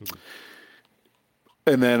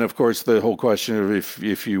 And then, of course, the whole question of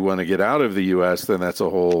if you want to get out of the U.S., then that's a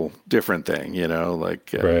whole different thing,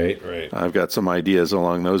 Right. I've got some ideas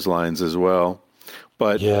along those lines as well.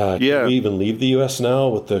 But can we even leave the U.S. now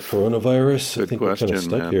with the coronavirus? Good I think question, we're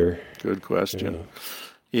kind of stuck here. Good question.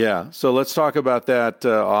 Yeah. So let's talk about that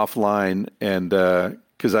offline, and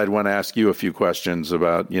because I'd want to ask you a few questions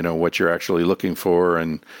about what you're actually looking for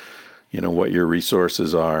and what your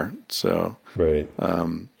resources are. So. Right.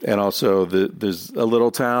 And also there's a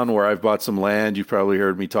little town where I've bought some land. You've probably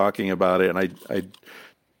heard me talking about it. And I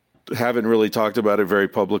haven't really talked about it very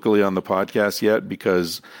publicly on the podcast yet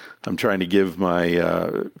because I'm trying to give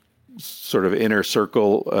my sort of inner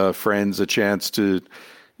circle friends a chance to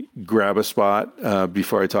grab a spot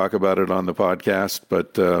before I talk about it on the podcast.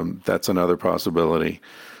 But that's another possibility.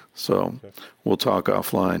 So we'll talk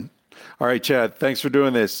offline. All right, Chad, thanks for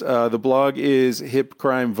doing this. The blog is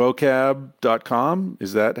hipcrimevocab.com.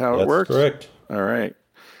 Is that how it works? That's correct. All right.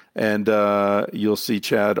 And you'll see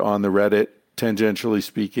Chad on the Reddit, Tangentially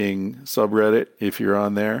Speaking subreddit, if you're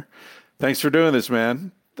on there. Thanks for doing this,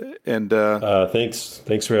 man. And thanks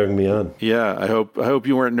for having me on. Yeah, I hope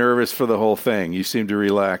you weren't nervous for the whole thing. You seemed to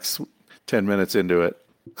relax 10 minutes into it.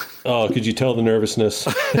 Oh, could you tell the nervousness?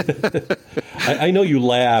 I know you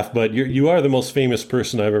laugh, but you are the most famous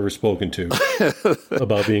person I've ever spoken to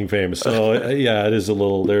about being famous. So yeah, there is a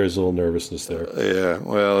little nervousness there. Yeah,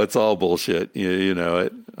 well, it's all bullshit. You know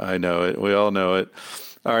it. I know it. We all know it.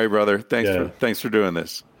 All right, brother. Thanks for doing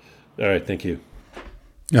this. All right, thank you.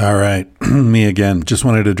 All right, me again. Just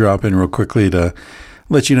wanted to drop in real quickly to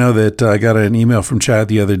let you know that I got an email from Chad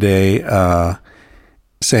the other day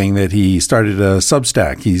saying that he started a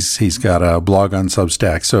Substack. He's got a blog on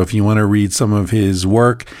Substack. So if you want to read some of his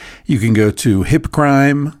work, you can go to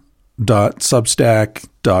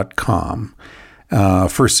hipcrime.substack.com.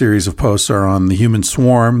 First series of posts are on The Human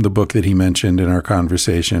Swarm, the book that he mentioned in our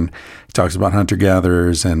conversation. He talks about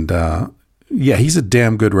hunter-gatherers, and he's a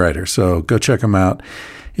damn good writer. So go check him out.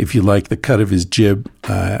 If you like the cut of his jib,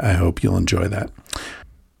 I hope you'll enjoy that.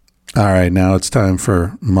 All right, now it's time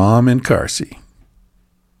for Mom and Carsey.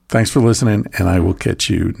 Thanks for listening, and I will catch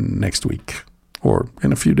you next week or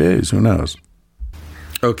in a few days. Who knows?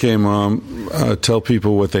 Okay, Mom, tell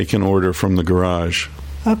people what they can order from the garage.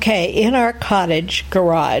 Okay, in our cottage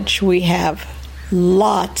garage, we have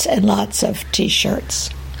lots and lots of T-shirts.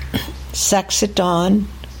 Sex at Dawn,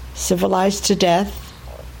 Civilized to Death,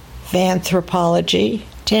 Vanthropology,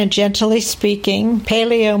 Tangentially Speaking,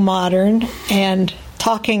 Paleo Modern, and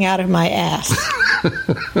Talking Out of My Ass.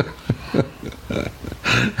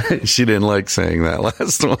 She didn't like saying that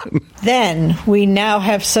last one. Then we now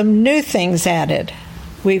have some new things added.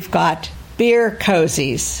 we've got beer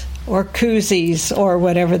cozies or koozies or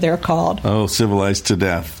whatever they're called. Oh, civilized to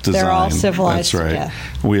death design. They're all civilized That's right. to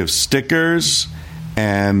death. We have stickers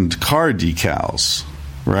and car decals,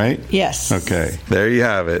 right? Yes. Okay, there you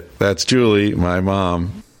have it. That's Julie, my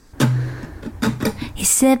mom. He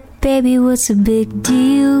said, baby, what's a big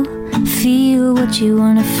deal? Feel what you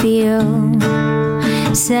wanna feel.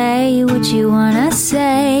 Say what you wanna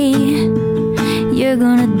say. You're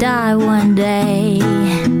gonna die one day.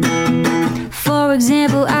 For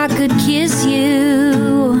example, I could kiss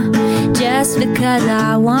you just because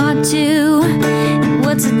I want to.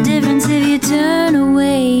 What's the difference if you turn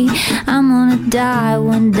away? I'm gonna die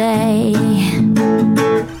one day.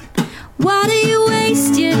 Why do you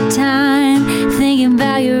waste your time thinking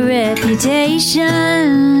about your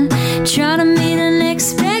reputation? Trying to meet an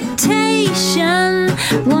expectation,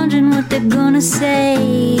 wondering what they're gonna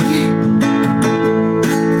say.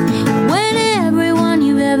 When everyone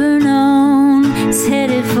you've ever known is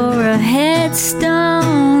headed for a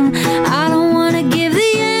headstone. I don't wanna give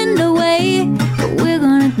the end away, but we're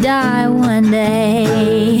gonna die one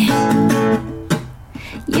day.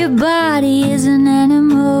 Your body is an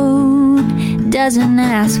animal, doesn't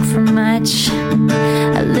ask for much.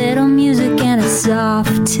 A little music and a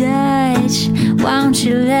soft touch. Why don't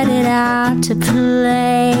you let it out to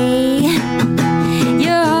play?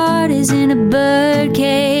 Your heart is in a bird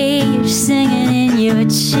cage, singing in your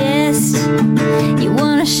chest. You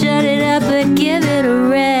wanna shut it up but give it a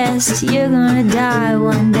rest. You're gonna die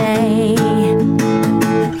one day.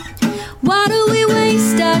 Why do we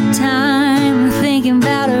waste our time thinking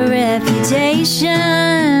about a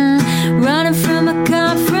reputation? Running from a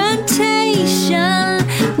confrontation,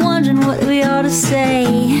 wondering what we ought to say.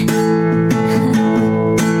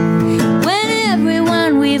 When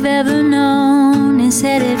everyone we've ever known is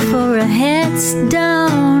headed for a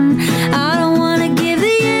headstone. I don't want to give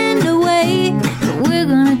the end away, but we're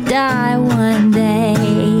gonna die one day.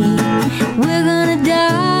 We're gonna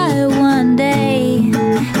die one day.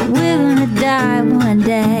 We're gonna die one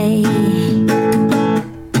day.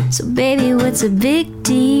 So baby, what's a big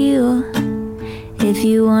deal? If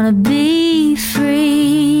you wanna be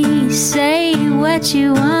free, say what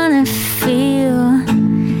you wanna feel.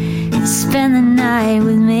 Spend the night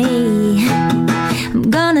with me. I'm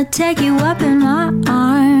gonna take you up in my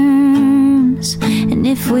arms. And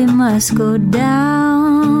if we must go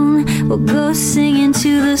down, we'll go singing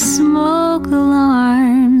to the smoke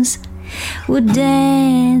alarms. We'll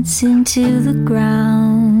dance into the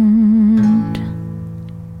ground.